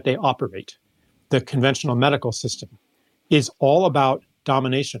systems that they operate. The conventional medical system is all about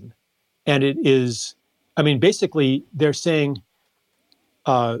domination. And it is, basically they're saying,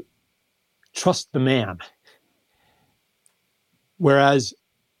 trust the man. Whereas,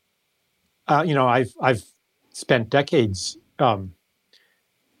 I've spent decades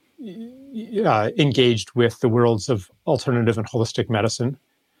engaged with the worlds of alternative and holistic medicine.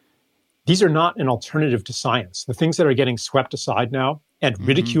 These are not an alternative to science. The things that are getting swept aside now and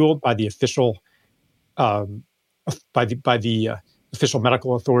ridiculed by the official, official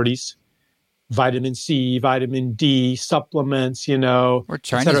medical authorities, vitamin C, vitamin D, supplements, or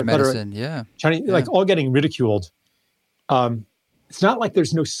Chinese medicine, Chinese, all getting ridiculed. it's not like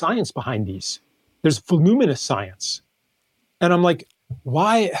there's no science behind these. There's voluminous science. And I'm like,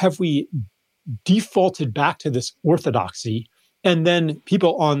 why have we defaulted back to this orthodoxy? And then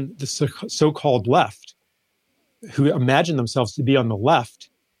people on the so-called left, who imagine themselves to be on the left,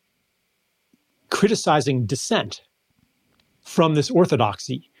 criticizing dissent from this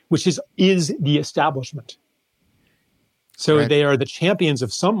orthodoxy, which is the establishment. So Right. They are the champions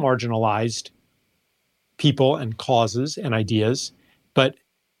of some marginalized people and causes and ideas, but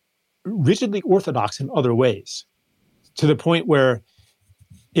rigidly orthodox in other ways, to the point where,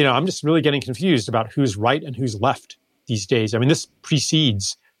 I'm just really getting confused about who's right and who's left these days. I mean, this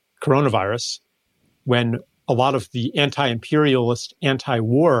precedes coronavirus, when a lot of the anti-imperialist,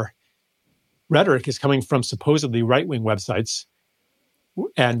 anti-war rhetoric is coming from supposedly right-wing websites,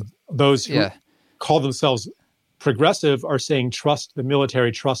 and those who call themselves progressive are saying trust the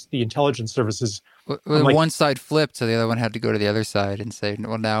military, trust the intelligence services. Well, one side flipped, so the other one had to go to the other side and say,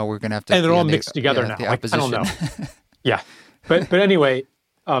 well, now we're going to have to... And they're all mixed together now. The opposition. I don't know. Yeah. But anyway,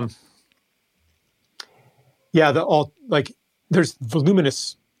 there's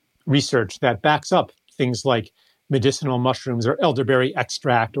voluminous research that backs up things like medicinal mushrooms or elderberry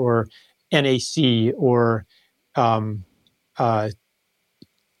extract or NAC or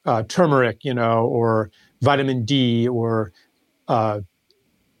turmeric, or vitamin D, or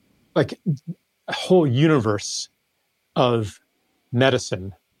like a whole universe of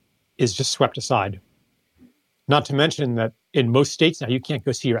medicine is just swept aside. Not to mention that in most states now, you can't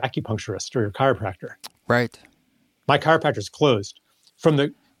go see your acupuncturist or your chiropractor. Right. My chiropractor is closed. From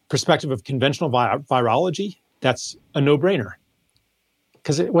the perspective of conventional virology, that's a no-brainer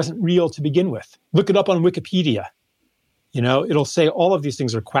because it wasn't real to begin with. Look it up on Wikipedia. It'll say all of these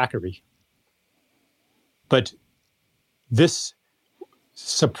things are quackery. But this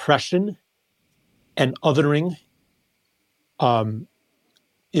suppression and othering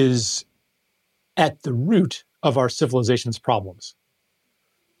is at the root of our civilization's problems.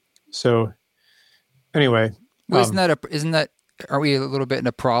 So, anyway, well, are we a little bit in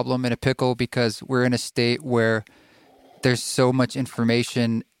a problem, in a pickle, because we're in a state where there's so much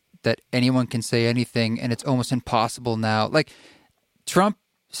information that anyone can say anything, and it's almost impossible now. Like Trump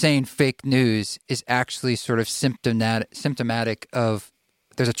saying fake news is actually sort of symptomatic of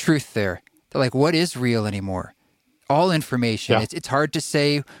there's a truth there. They're like, what is real anymore? All information. Yeah. It's hard to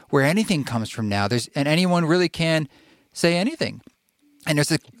say where anything comes from now. And anyone really can say anything. And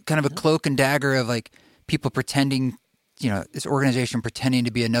there's a kind of a cloak and dagger of like people pretending, this organization pretending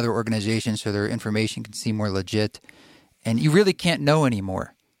to be another organization so their information can seem more legit. And you really can't know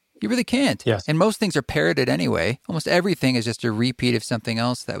anymore. You really can't. Yes. And most things are parroted anyway. Almost everything is just a repeat of something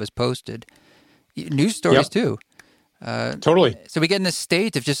else that was posted. News stories too. Totally. So we get in this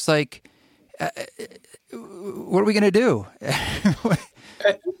state of just like, what are we going to do?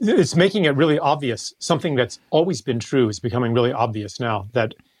 It's making it really obvious. Something that's always been true is becoming really obvious now,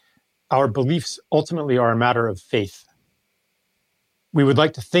 that our beliefs ultimately are a matter of faith. We would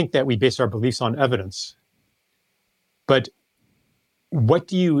like to think that we base our beliefs on evidence. But what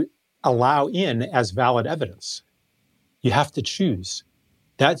do you allow in as valid evidence? You have to choose.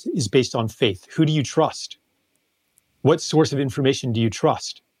 That is based on faith. Who do you trust? What source of information do you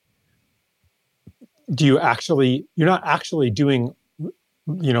trust? You're not actually doing,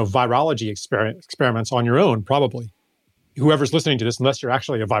 virology experiments on your own, probably. Whoever's listening to this, unless you're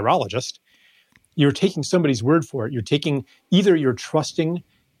actually a virologist, you're taking somebody's word for it. You're trusting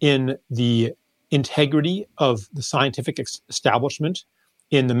in the integrity of the scientific establishment,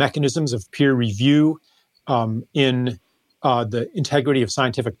 in the mechanisms of peer review, in the integrity of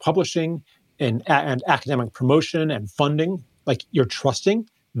scientific publishing and academic promotion and funding. Like you're trusting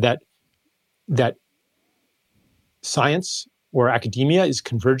that science or academia is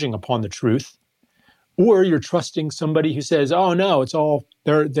converging upon the truth, or you're trusting somebody who says, "Oh no, it's all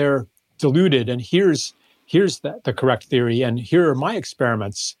they're deluded, and here's the correct theory, and here are my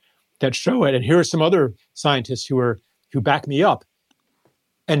experiments that show it, and here are some other scientists who back me up."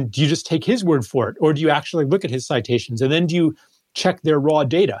 And do you just take his word for it, or do you actually look at his citations, and then do you check their raw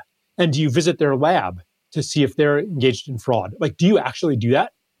data, and do you visit their lab to see if they're engaged in fraud? Like, do you actually do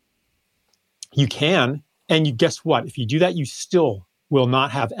that? You can. And guess what? If you do that, you still will not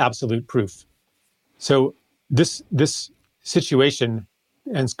have absolute proof. So this situation,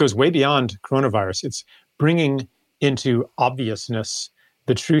 and it goes way beyond coronavirus, it's bringing into obviousness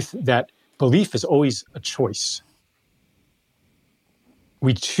the truth that belief is always a choice.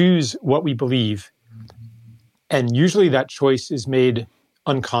 We choose what we believe, and usually that choice is made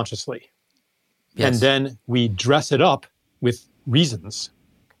unconsciously. Yes. And then we dress it up with reasons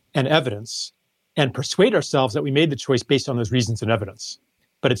and evidence and persuade ourselves that we made the choice based on those reasons and evidence.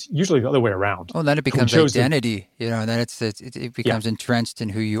 But it's usually the other way around. Oh, then it becomes identity, and then it becomes entrenched in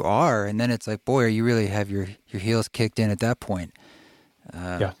who you are. And then it's like, boy, you really have your heels kicked in at that point.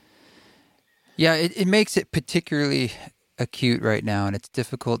 It makes it particularly acute right now, and it's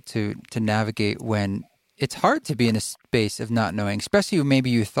difficult to navigate when it's hard to be in a space of not knowing, especially when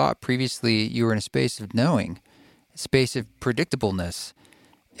maybe you thought previously you were in a space of knowing, a space of predictableness.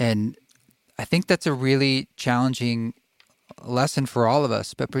 And I think that's a really challenging lesson for all of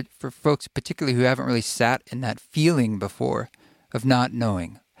us, but for folks particularly who haven't really sat in that feeling before of not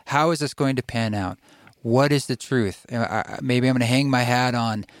knowing. How is this going to pan out? What is the truth? Maybe I'm going to hang my hat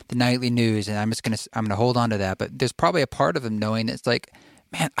on the nightly news and I'm going to hold on to that. But there's probably a part of them knowing it's like,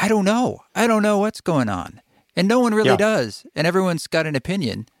 man, I don't know. I don't know what's going on. And no one really does. And everyone's got an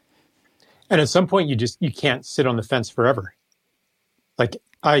opinion. And at some point you can't sit on the fence forever. Like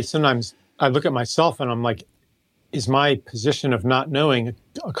sometimes I look at myself and I'm like, is my position of not knowing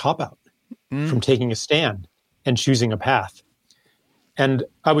a cop-out from taking a stand and choosing a path? And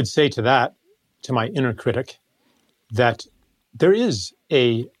I would say to my inner critic, that there is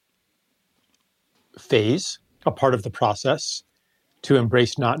a phase, a part of the process to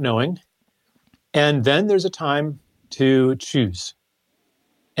embrace not knowing. And then there's a time to choose.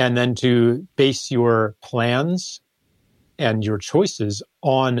 And then to base your plans and your choices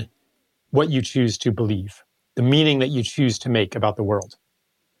on what you choose to believe, the meaning that you choose to make about the world.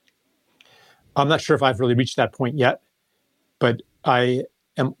 I'm not sure if I've really reached that point yet, but I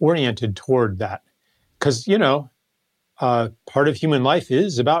am oriented toward that. Because, part of human life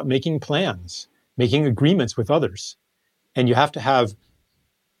is about making plans, making agreements with others. And you have to have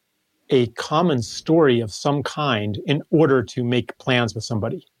a common story of some kind in order to make plans with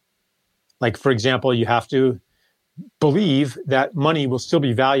somebody. Like, for example, you have to believe that money will still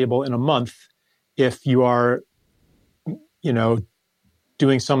be valuable in a month if you are,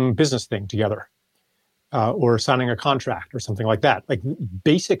 doing some business thing together or signing a contract or something like that. Like,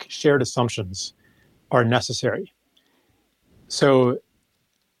 basic shared assumptions are necessary. So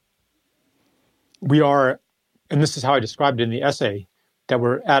we are, and this is how I described it in the essay, that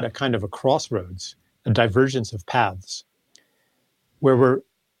we're at a kind of a crossroads, a divergence of paths, where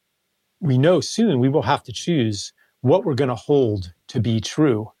we know soon we will have to choose what we're going to hold to be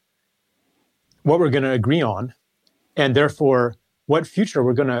true, what we're going to agree on, and therefore what future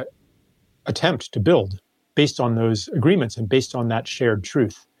we're going to attempt to build based on those agreements and based on that shared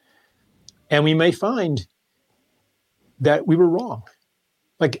truth. And we may find that we were wrong.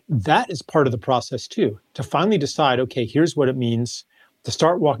 Like, that is part of the process too, to finally decide, okay, here's what it means to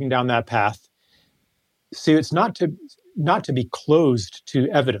start walking down that path. So it's not to be closed to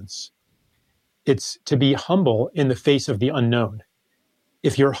evidence. It's to be humble in the face of the unknown.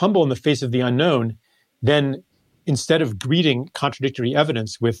 If you're humble in the face of the unknown, then instead of greeting contradictory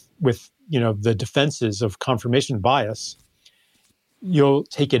evidence with the defenses of confirmation bias, you'll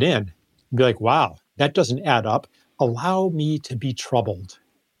take it in and be like, wow, that doesn't add up. Allow me to be troubled.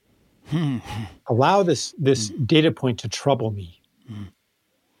 Allow this data point to trouble me.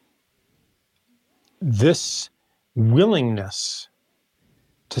 This willingness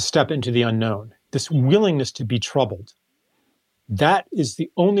to step into the unknown, this willingness to be troubled, that is the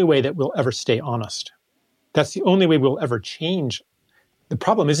only way that we'll ever stay honest. That's the only way we'll ever change. The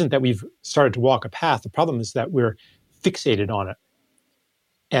problem isn't that we've started to walk a path. The problem is that we're fixated on it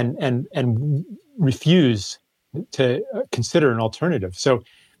and refuse to consider an alternative. So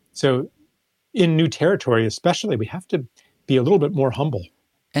in new territory especially, we have to be a little bit more humble.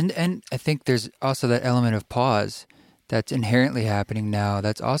 And I think there's also that element of pause that's inherently happening now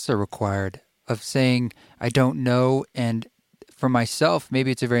that's also required, of saying, I don't know. And for myself, maybe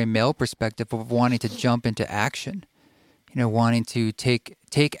it's a very male perspective of wanting to jump into action, wanting to take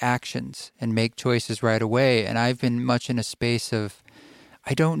actions and make choices right away. And I've been much in a space of,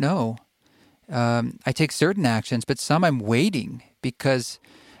 I don't know. I take certain actions, but some I'm waiting because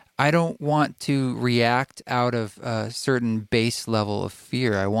I don't want to react out of a certain base level of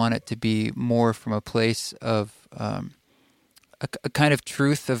fear. I want it to be more from a place of a kind of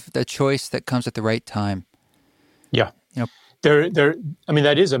truth of the choice that comes at the right time. Yeah.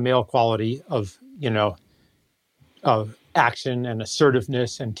 That is a male quality of action and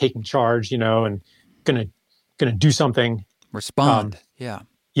assertiveness and taking charge, and gonna do something. Respond. Yeah.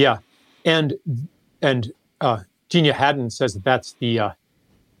 Yeah. And Genia Haddon says that's the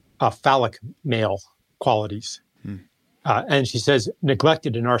phallic male qualities. And she says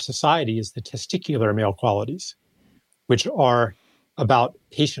neglected in our society is the testicular male qualities, which are about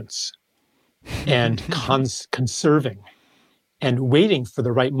patience and conserving and waiting for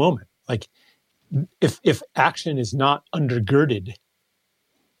the right moment. Like, if action is not undergirded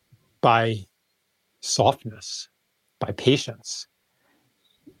by softness, by patience,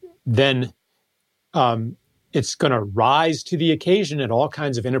 then it's going to rise to the occasion at all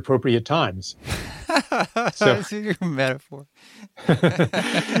kinds of inappropriate times. So, that's your metaphor.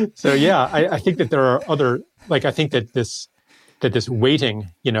 So yeah, I think that there are other, like, I think that this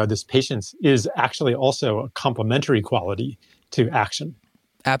waiting, this patience is actually also a complementary quality to action.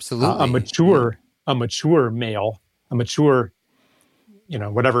 Absolutely. A mature male, a mature,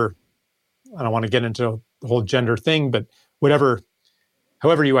 whatever, I don't want to get into the whole gender thing, but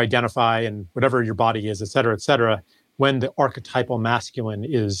however you identify and whatever your body is, et cetera, when the archetypal masculine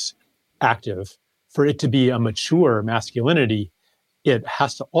is active, for it to be a mature masculinity, it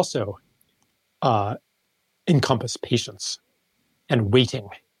has to also encompass patience and waiting.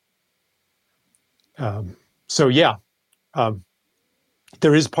 There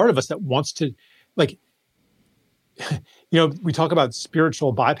is part of us that wants to, like, we talk about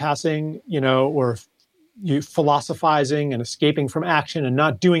spiritual bypassing, or you philosophizing and escaping from action and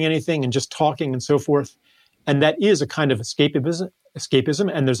not doing anything and just talking and so forth. And that is a kind of escapism.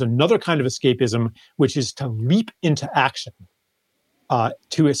 And there's another kind of escapism, which is to leap into action,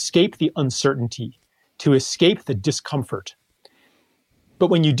 to escape the uncertainty, to escape the discomfort. But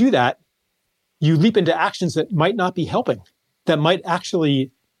when you do that, you leap into actions that might not be helping, that might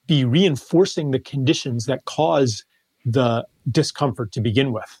actually be reinforcing the conditions that cause the discomfort to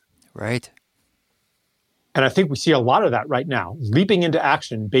begin with. Right. And I think we see a lot of that right now, leaping into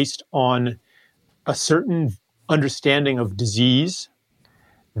action based on a certain understanding of disease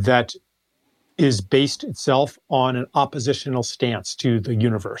that is based itself on an oppositional stance to the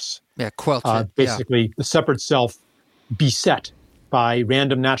universe. Yeah, quelt it. Basically, the separate self beset by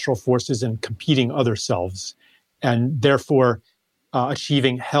random natural forces and competing other selves, and therefore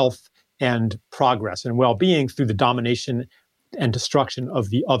achieving health and progress and well-being through the domination and destruction of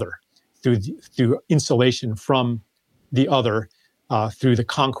the other, through insulation from the other, through the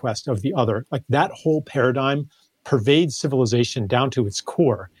conquest of the other. Like, that whole paradigm pervades civilization down to its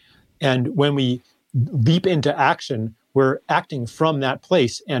core. And when we leap into action, we're acting from that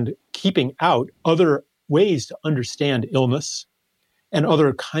place and keeping out other ways to understand illness and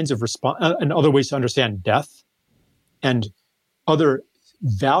other kinds of and other ways to understand death and other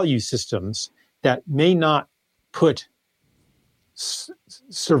value systems that may not put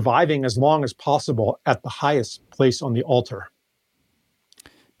surviving as long as possible at the highest place on the altar,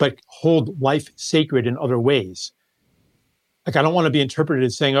 but hold life sacred in other ways. Like, I don't want to be interpreted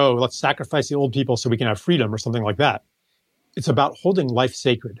as saying, oh, let's sacrifice the old people so we can have freedom or something like that. It's about holding life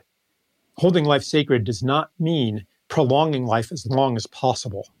sacred. Holding life sacred does not mean prolonging life as long as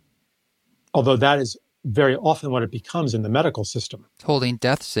possible, although that is very often what it becomes in the medical system. Holding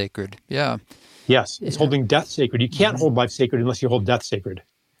death sacred, yeah. Yes, it's holding death sacred. You can't hold life sacred unless you hold death sacred.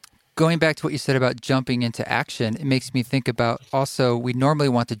 Going back to what you said about jumping into action, it makes me think about also, we normally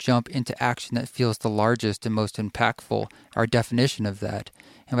want to jump into action that feels the largest and most impactful, our definition of that.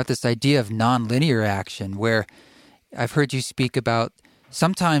 And about this idea of nonlinear action, where I've heard you speak about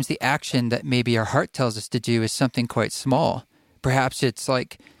sometimes the action that maybe our heart tells us to do is something quite small. Perhaps it's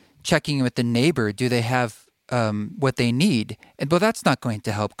like checking with the neighbor. Do they have what they need? But that's not going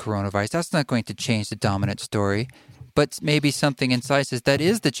to help coronavirus. That's not going to change the dominant story. But maybe something inside says that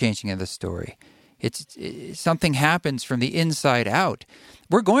is the changing of the story. Something happens from the inside out.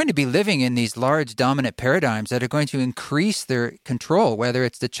 We're going to be living in these large dominant paradigms that are going to increase their control, whether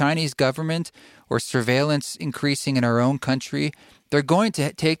it's the Chinese government or surveillance increasing in our own country. They're going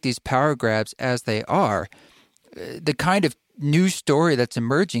to take these power grabs as they are. The kind of new story that's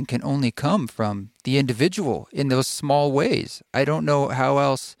emerging can only come from the individual in those small ways. I don't know how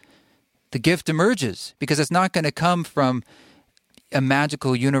else the gift emerges, because it's not going to come from a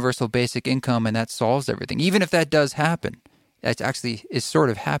magical universal basic income and that solves everything. Even if that does happen, that actually is sort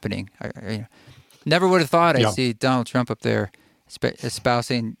of happening. I never would have thought I'd see Donald Trump up there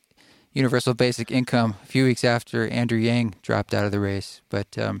espousing universal basic income a few weeks after Andrew Yang dropped out of the race.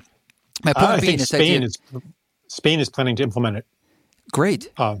 But my point being, Spain is planning to implement it.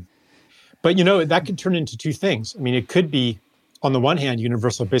 Great. But, that could turn into two things. I mean, it could be, on the one hand,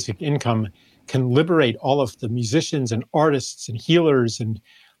 universal basic income can liberate all of the musicians and artists and healers and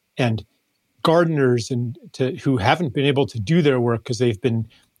gardeners who haven't been able to do their work because they've been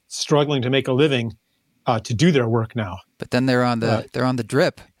struggling to make a living to do their work now. But then they're on the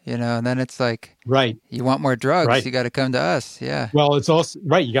drip, and then it's like, right, you want more drugs, you got to come to us. Yeah. Well, it's also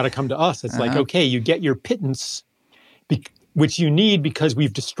right. You got to come to us. It's like, okay, you get your pittance, which you need because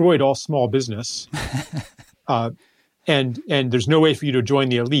we've destroyed all small business. and there's no way for you to join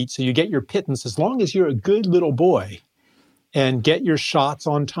the elite. So you get your pittance as long as you're a good little boy and get your shots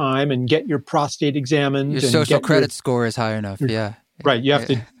on time and get your prostate examined. Your and social credit score is high enough. Yeah. Right. You have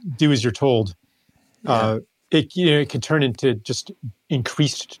to do as you're told. Yeah. It could turn into just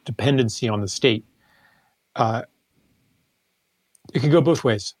increased dependency on the state. It could go both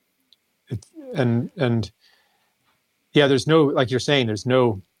ways. And there's no, like you're saying, there's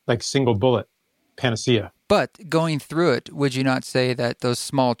no like single bullet panacea. But going through it, would you not say that those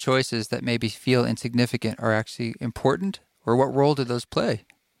small choices that maybe feel insignificant are actually important? Or what role do those play?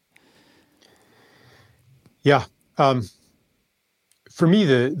 Yeah. For me,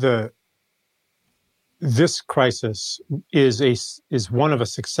 this crisis is one of a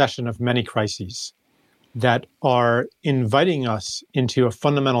succession of many crises that are inviting us into a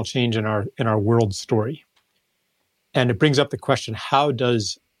fundamental change in our world story. And it brings up the question, how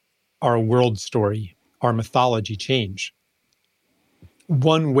does our world story, our mythology change?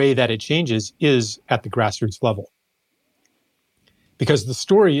 One way that it changes is at the grassroots level. Because the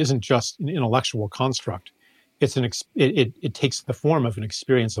story isn't just an intellectual construct. It takes the form of an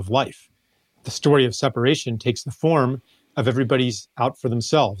experience of life. The story of separation takes the form of everybody's out for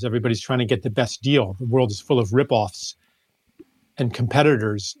themselves. Everybody's trying to get the best deal. The world is full of ripoffs and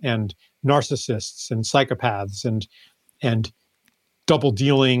competitors and narcissists and psychopaths and double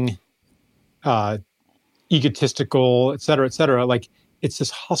dealing, egotistical, et cetera, like it's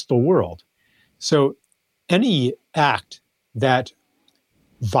this hostile world. So any act that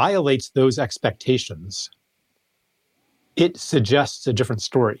violates those expectations, it suggests a different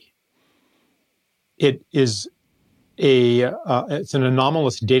story. It is it's an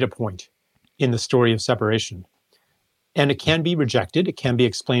anomalous data point in the story of separation. And it can be rejected, it can be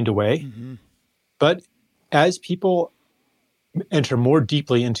explained away. Mm-hmm. But as people enter more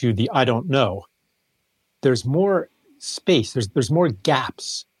deeply into the I don't know, there's more space, there's more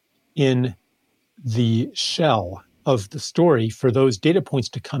gaps in the shell of the story for those data points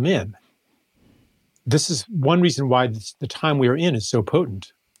to come in. This is one reason why the time we are in is so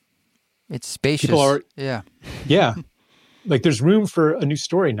potent. It's spacious. Yeah. Like there's room for a new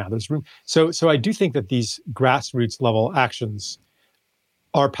story now. There's room. So I do think that these grassroots level actions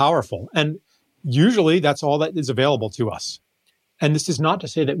are powerful. And usually that's all that is available to us. And this is not to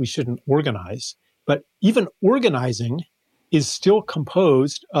say that we shouldn't organize, but even organizing is still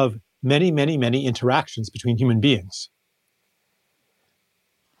composed of many, many, many interactions between human beings.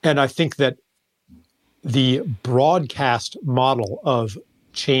 And I think that the broadcast model of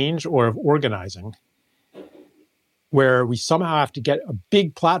change or of organizing, where we somehow have to get a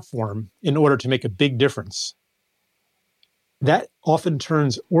big platform in order to make a big difference, that often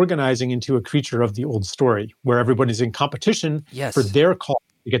turns organizing into a creature of the old story, where everybody's in competition for their call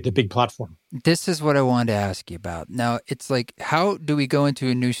to get the big platform. This is what I wanted to ask you about. Now, it's like, how do we go into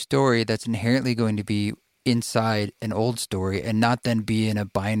a new story that's inherently going to be inside an old story and not then be in a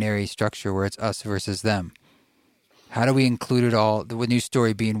binary structure where it's us versus them? How do we include it all, the new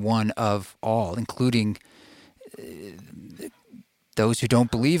story being one of all, including those who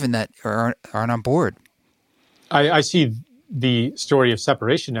don't believe in that or aren't on board? I see the story of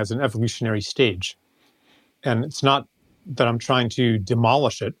separation as an evolutionary stage. And it's not that I'm trying to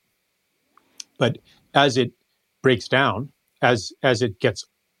demolish it, but as it breaks down, as it gets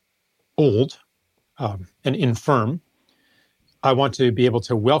old and infirm, I want to be able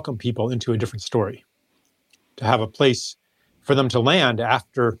to welcome people into a different story, to have a place for them to land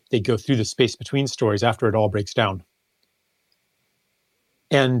after they go through the space between stories, after it all breaks down.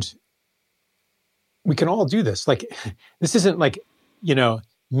 And we can all do this. Like, this isn't like,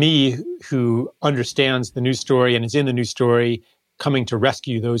 me who understands the news story and is in the news story coming to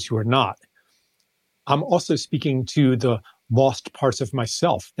rescue those who are not. I'm also speaking to the lost parts of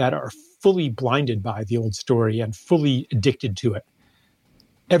myself that are fully blinded by the old story and fully addicted to it.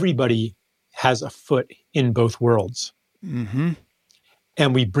 Everybody has a foot in both worlds. Mm-hmm.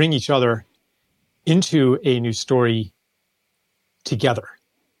 And we bring each other into a new story together.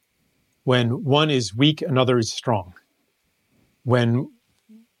 When one is weak, another is strong. When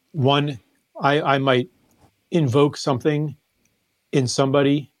one, I might invoke something in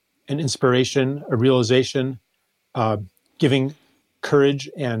somebody, an inspiration, a realization, giving courage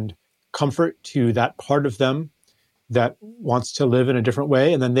and comfort to that part of them that wants to live in a different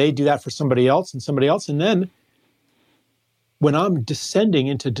way. And then they do that for somebody else. And then when I'm descending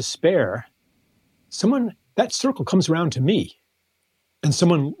into despair, that circle comes around to me and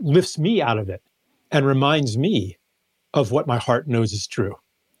someone lifts me out of it and reminds me of what my heart knows is true.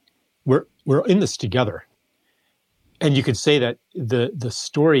 We're in this together. And you could say that the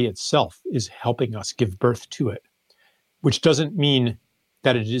story itself is helping us give birth to it. which doesn't mean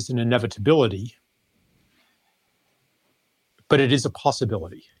that it is an inevitability, but it is a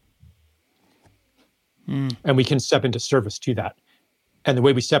possibility. And we can step into service to that. And the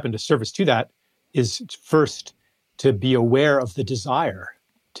way we step into service to that is first to be aware of the desire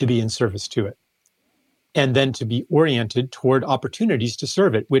to be in service to it, and then to be oriented toward opportunities to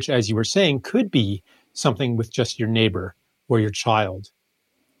serve it, which, as you were saying, could be something with just your neighbor or your child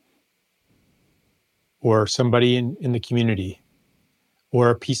or somebody in the community or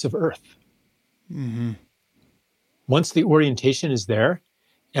a piece of earth. Mm-hmm. Once the orientation is there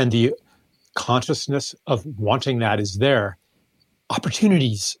and the consciousness of wanting that is there,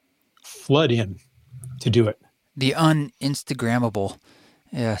 opportunities flood in to do it. The un-Instagrammable.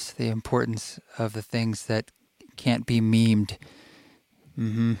 Yes, the importance of the things that can't be memed.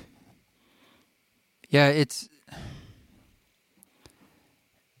 Mm-hmm. Yeah,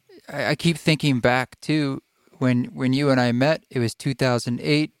 I keep thinking back to when you and I met. It was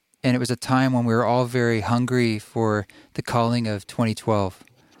 2008, and it was a time when we were all very hungry for the calling of 2012.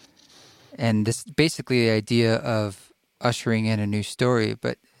 And this basically the idea of ushering in a new story.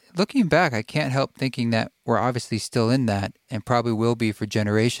 But looking back, I can't help thinking that we're obviously still in that and probably will be for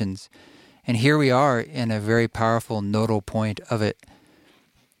generations. And here we are in a very powerful nodal point of it.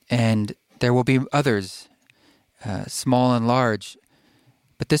 And there will be others, small and large.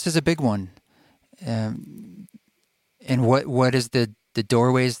 But this is a big one. And what is the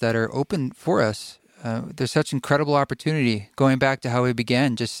doorways that are open for us? There's such incredible opportunity, going back to how we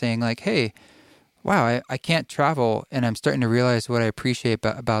began, just saying like, hey, wow, I can't travel, and I'm starting to realize what I appreciate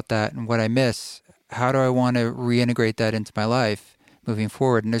about that and what I miss. How do I want to reintegrate that into my life moving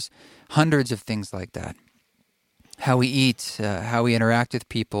forward? And there's hundreds of things like that. How we eat, how we interact with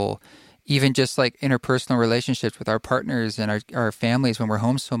people, even just like interpersonal relationships with our partners and our families when we're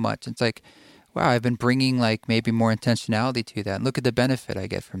home so much. It's like, wow, I've been bringing like maybe more intentionality to that. And look at the benefit I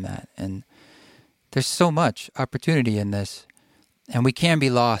get from that. And there's so much opportunity in this. And we can be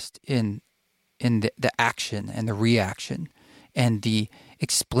lost in the action and the reaction and the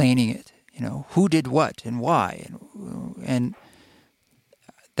explaining it, who did what and why. And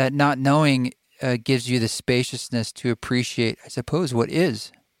that not knowing gives you the spaciousness to appreciate, I suppose, what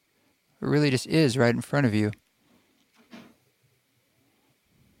is. It really just is right in front of you.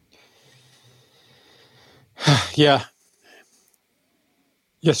 Yeah.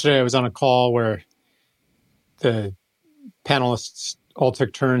 Yesterday I was on a call where the panelists all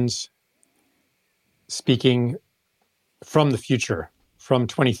took turns speaking from the future, from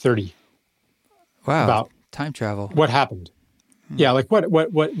 2030. Wow. About time travel. What happened. Yeah, like what,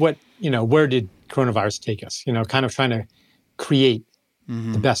 where did coronavirus take us? Kind of trying to create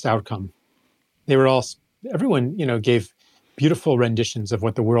the best outcome. Everyone, gave beautiful renditions of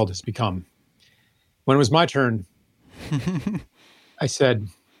what the world has become. When it was my turn, I said,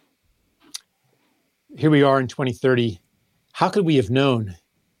 here we are in 2030. How could we have known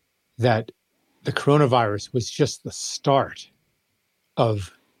that the coronavirus was just the start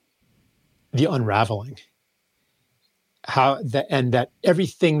of the unraveling? And that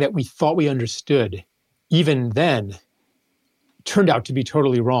everything that we thought we understood, even then, turned out to be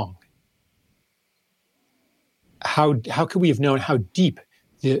totally wrong. How could we have known how deep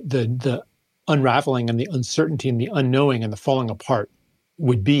the unraveling and the uncertainty and the unknowing and the falling apart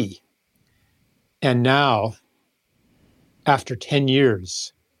would be? And now, after 10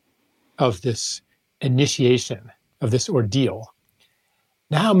 years of this initiation, of this ordeal,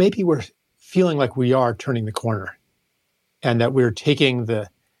 now maybe we're feeling like we are turning the corner, and that we're taking the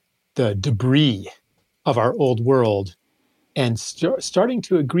debris of our old world and starting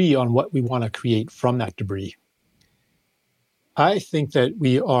to agree on what we want to create from that debris. I think that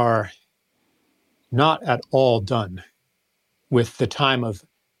we are not at all done with the time of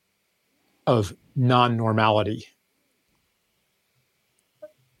non-normality.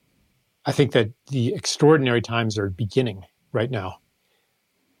 I think that the extraordinary times are beginning right now,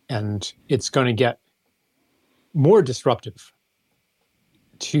 and it's going to get more disruptive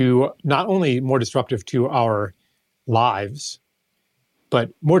not only more disruptive to our lives, but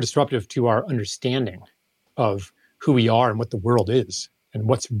more disruptive to our understanding of who we are and what the world is and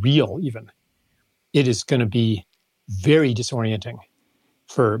what's real even. It is going to be very disorienting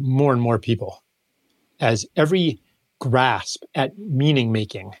for more and more people as every grasp at meaning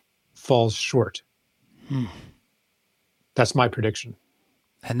making falls short. That's my prediction.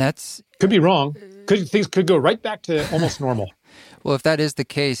 And that's... Could be wrong. Things could go right back to almost normal. Well, if that is the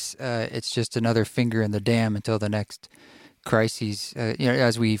case, it's just another finger in the dam until the next crises,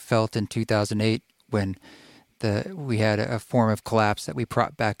 as we felt in 2008 when we had a form of collapse that we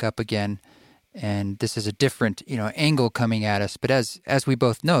propped back up again. And this is a different, angle coming at us. But as we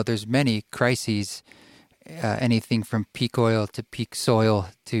both know, there's many crises, anything from peak oil to peak soil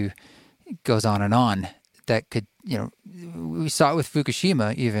to goes on and on that could, we saw it with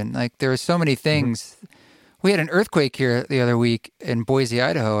Fukushima even. Like there are so many things. Mm-hmm. We had an earthquake here the other week in Boise,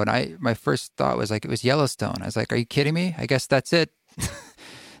 Idaho, and my first thought was like it was Yellowstone. I was like, are you kidding me? I guess that's it.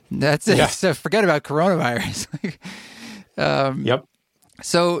 That's it. Yeah. So forget about coronavirus. Yep.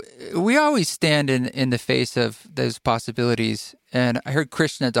 So we always stand in the face of those possibilities. And I heard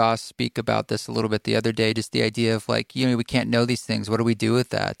Krishna Das speak about this a little bit the other day, just the idea of like, we can't know these things. What do we do with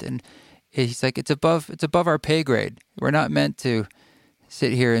that? And he's like, it's above our pay grade. We're not meant to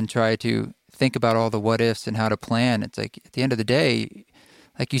sit here and try to think about all the what ifs and how to plan. It's like at the end of the day,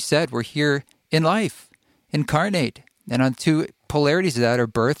 like you said, we're here in life, incarnate. And on two polarities of that are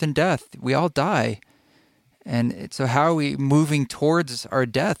birth and death. We all die. And so how are we moving towards our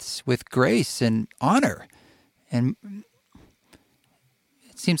deaths with grace and honor? And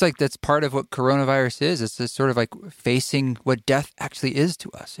it seems like that's part of what coronavirus is. It's this sort of like facing what death actually is to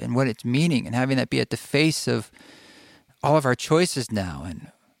us and what its meaning, and having that be at the face of all of our choices now.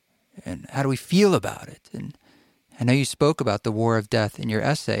 And how do we feel about it? And I know you spoke about the war of death in your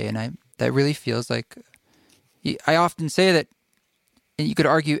essay, and that really feels like, I often say that you could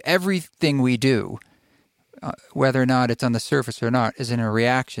argue everything we do, whether or not it's on the surface or not, is in a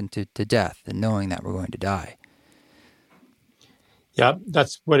reaction to death and knowing that we're going to die. Yeah,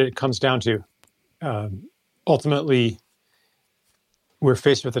 that's what it comes down to. Ultimately, we're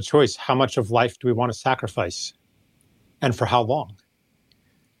faced with a choice. How much of life do we want to sacrifice? And for how long?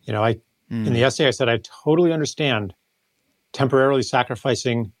 In the essay, I said, I totally understand temporarily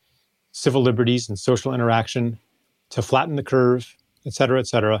sacrificing civil liberties and social interaction to flatten the curve, et cetera, et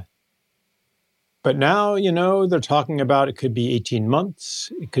cetera. But now, they're talking about it could be 18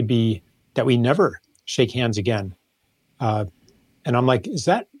 months. It could be that we never shake hands again. And I'm like, is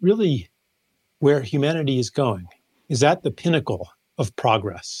that really where humanity is going? Is that the pinnacle of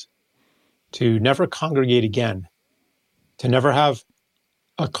progress? To never congregate again, to never have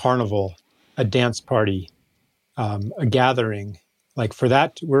a carnival, a dance party, a gathering. Like for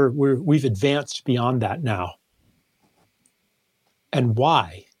that, we've advanced beyond that now. And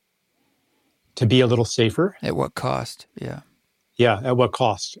why? To be a little safer. At what cost? Yeah. Yeah, at what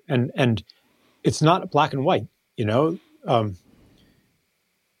cost? And it's not black and white,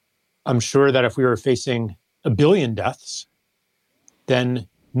 I'm sure that if we were facing 1 billion deaths, then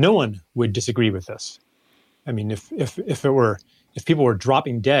no one would disagree with this. I mean, if people were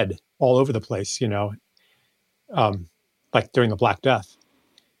dropping dead all over the place, like during the Black Death,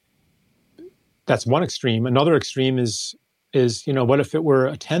 that's one extreme. Another extreme is what if it were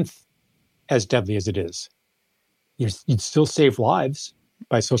 1/10 as deadly as it is? You'd still save lives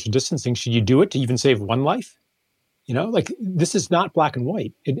by social distancing. Should you do it to even save one life? This is not black and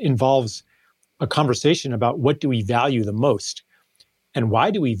white. It involves a conversation about what do we value the most, and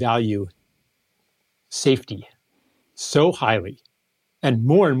why do we value safety so highly, and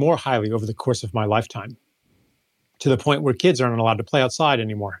more highly over the course of my lifetime, to the point where kids aren't allowed to play outside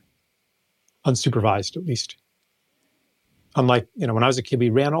anymore, unsupervised at least. Unlike, when I was a kid, we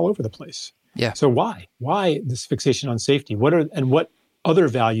ran all over the place. Yeah. So why? Why this fixation on safety? What other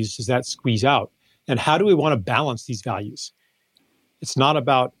values does that squeeze out? And how do we want to balance these values? It's not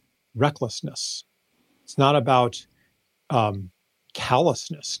about recklessness. It's not about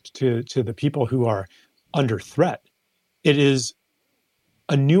callousness to the people who are under threat. It is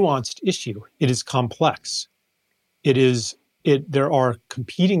a nuanced issue. It is complex. There are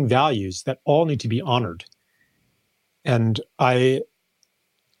competing values that all need to be honored. And one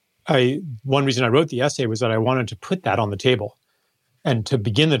reason I wrote the essay was that I wanted to put that on the table and to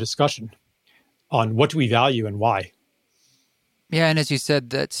begin the discussion on what do we value and why. Yeah, and as you said,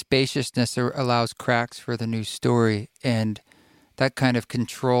 that spaciousness allows cracks for the new story, and that kind of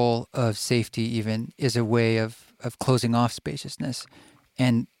control of safety even is a way of closing off spaciousness.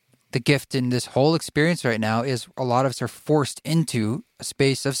 And the gift in this whole experience right now is a lot of us are forced into a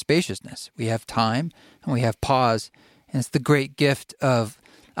space of spaciousness. We have time and we have pause, and it's the great gift of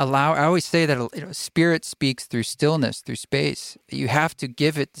I always say that spirit speaks through stillness, through space. You have to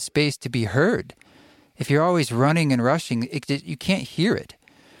give it the space to be heard. If you're always running and rushing, you can't hear it.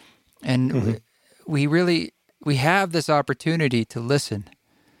 And we have this opportunity to listen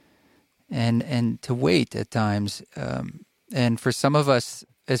and to wait at times. And for some of us,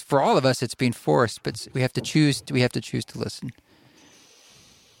 as for all of us, it's been forced, but we have to choose. We have to choose to listen.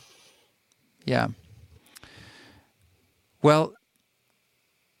 Yeah. Well,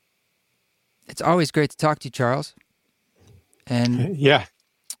 it's always great to talk to you, Charles. And yeah,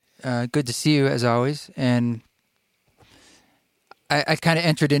 Good to see you as always. And I kind of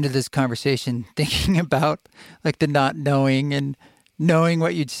entered into this conversation thinking about like the not knowing and knowing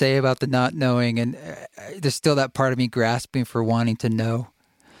what you'd say about the not knowing. And there's still that part of me grasping for wanting to know.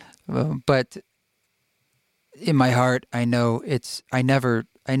 But in my heart, I know I never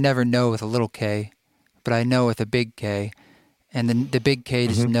know with a little K, but I know with a big K. And then the big K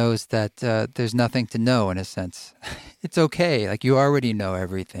just knows that there's nothing to know in a sense. It's okay. Like you already know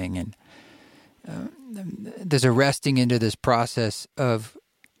everything. And there's a resting into this process of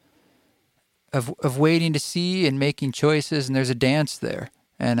waiting to see and making choices. And there's a dance there.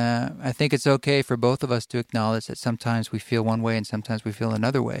 And I think it's okay for both of us to acknowledge that sometimes we feel one way and sometimes we feel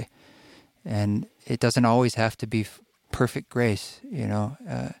another way. And it doesn't always have to be perfect grace, you know.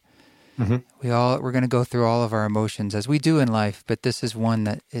 We're going to go through all of our emotions as we do in life, but this is one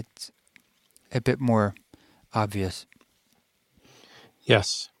that it's a bit more obvious.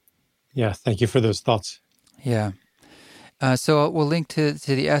 Yes. Yeah. Thank you for those thoughts. Yeah. So we'll link to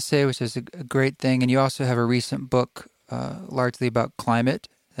the essay, which is a great thing. And you also have a recent book largely about climate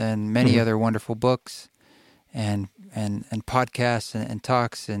and many other wonderful books and podcasts and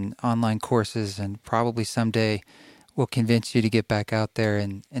talks and online courses. And probably someday we'll convince you to get back out there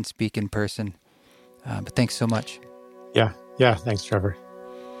and speak in person. But thanks so much. Yeah. Yeah. Thanks, Trevor.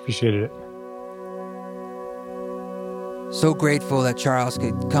 Appreciated it. So grateful that Charles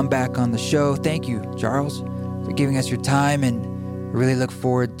could come back on the show. Thank you, Charles, for giving us your time, and really look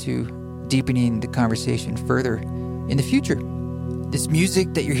forward to deepening the conversation further in the future. This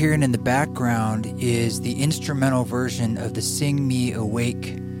music that you're hearing in the background is the instrumental version of the Sing Me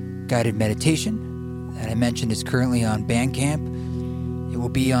Awake guided meditation that I mentioned is currently on Bandcamp. It will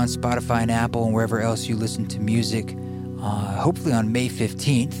be on Spotify and Apple and wherever else you listen to music, hopefully on May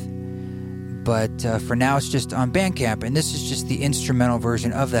 15th. But for now, it's just on Bandcamp, and this is just the instrumental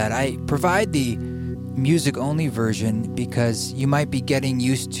version of that. I provide the music-only version because you might be getting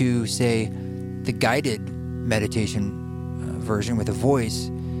used to, say, the guided meditation version with a voice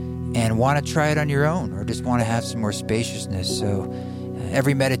and want to try it on your own or just want to have some more spaciousness. So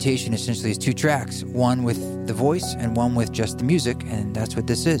every meditation essentially is 2 tracks, one with the voice and one with just the music, and that's what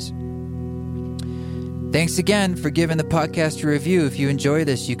this is. Thanks again for giving the podcast a review. If you enjoy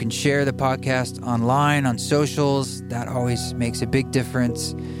this, you can share the podcast online, on socials. That always makes a big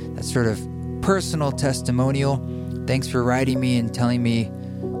difference. That's sort of personal testimonial. Thanks for writing me and telling me,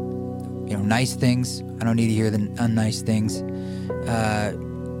 nice things. I don't need to hear the unnice things.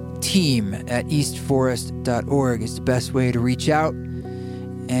 team@eastforest.org is the best way to reach out.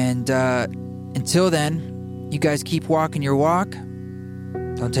 And until then, you guys keep walking your walk.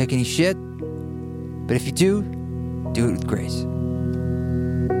 Don't take any shit. But if you do it with grace.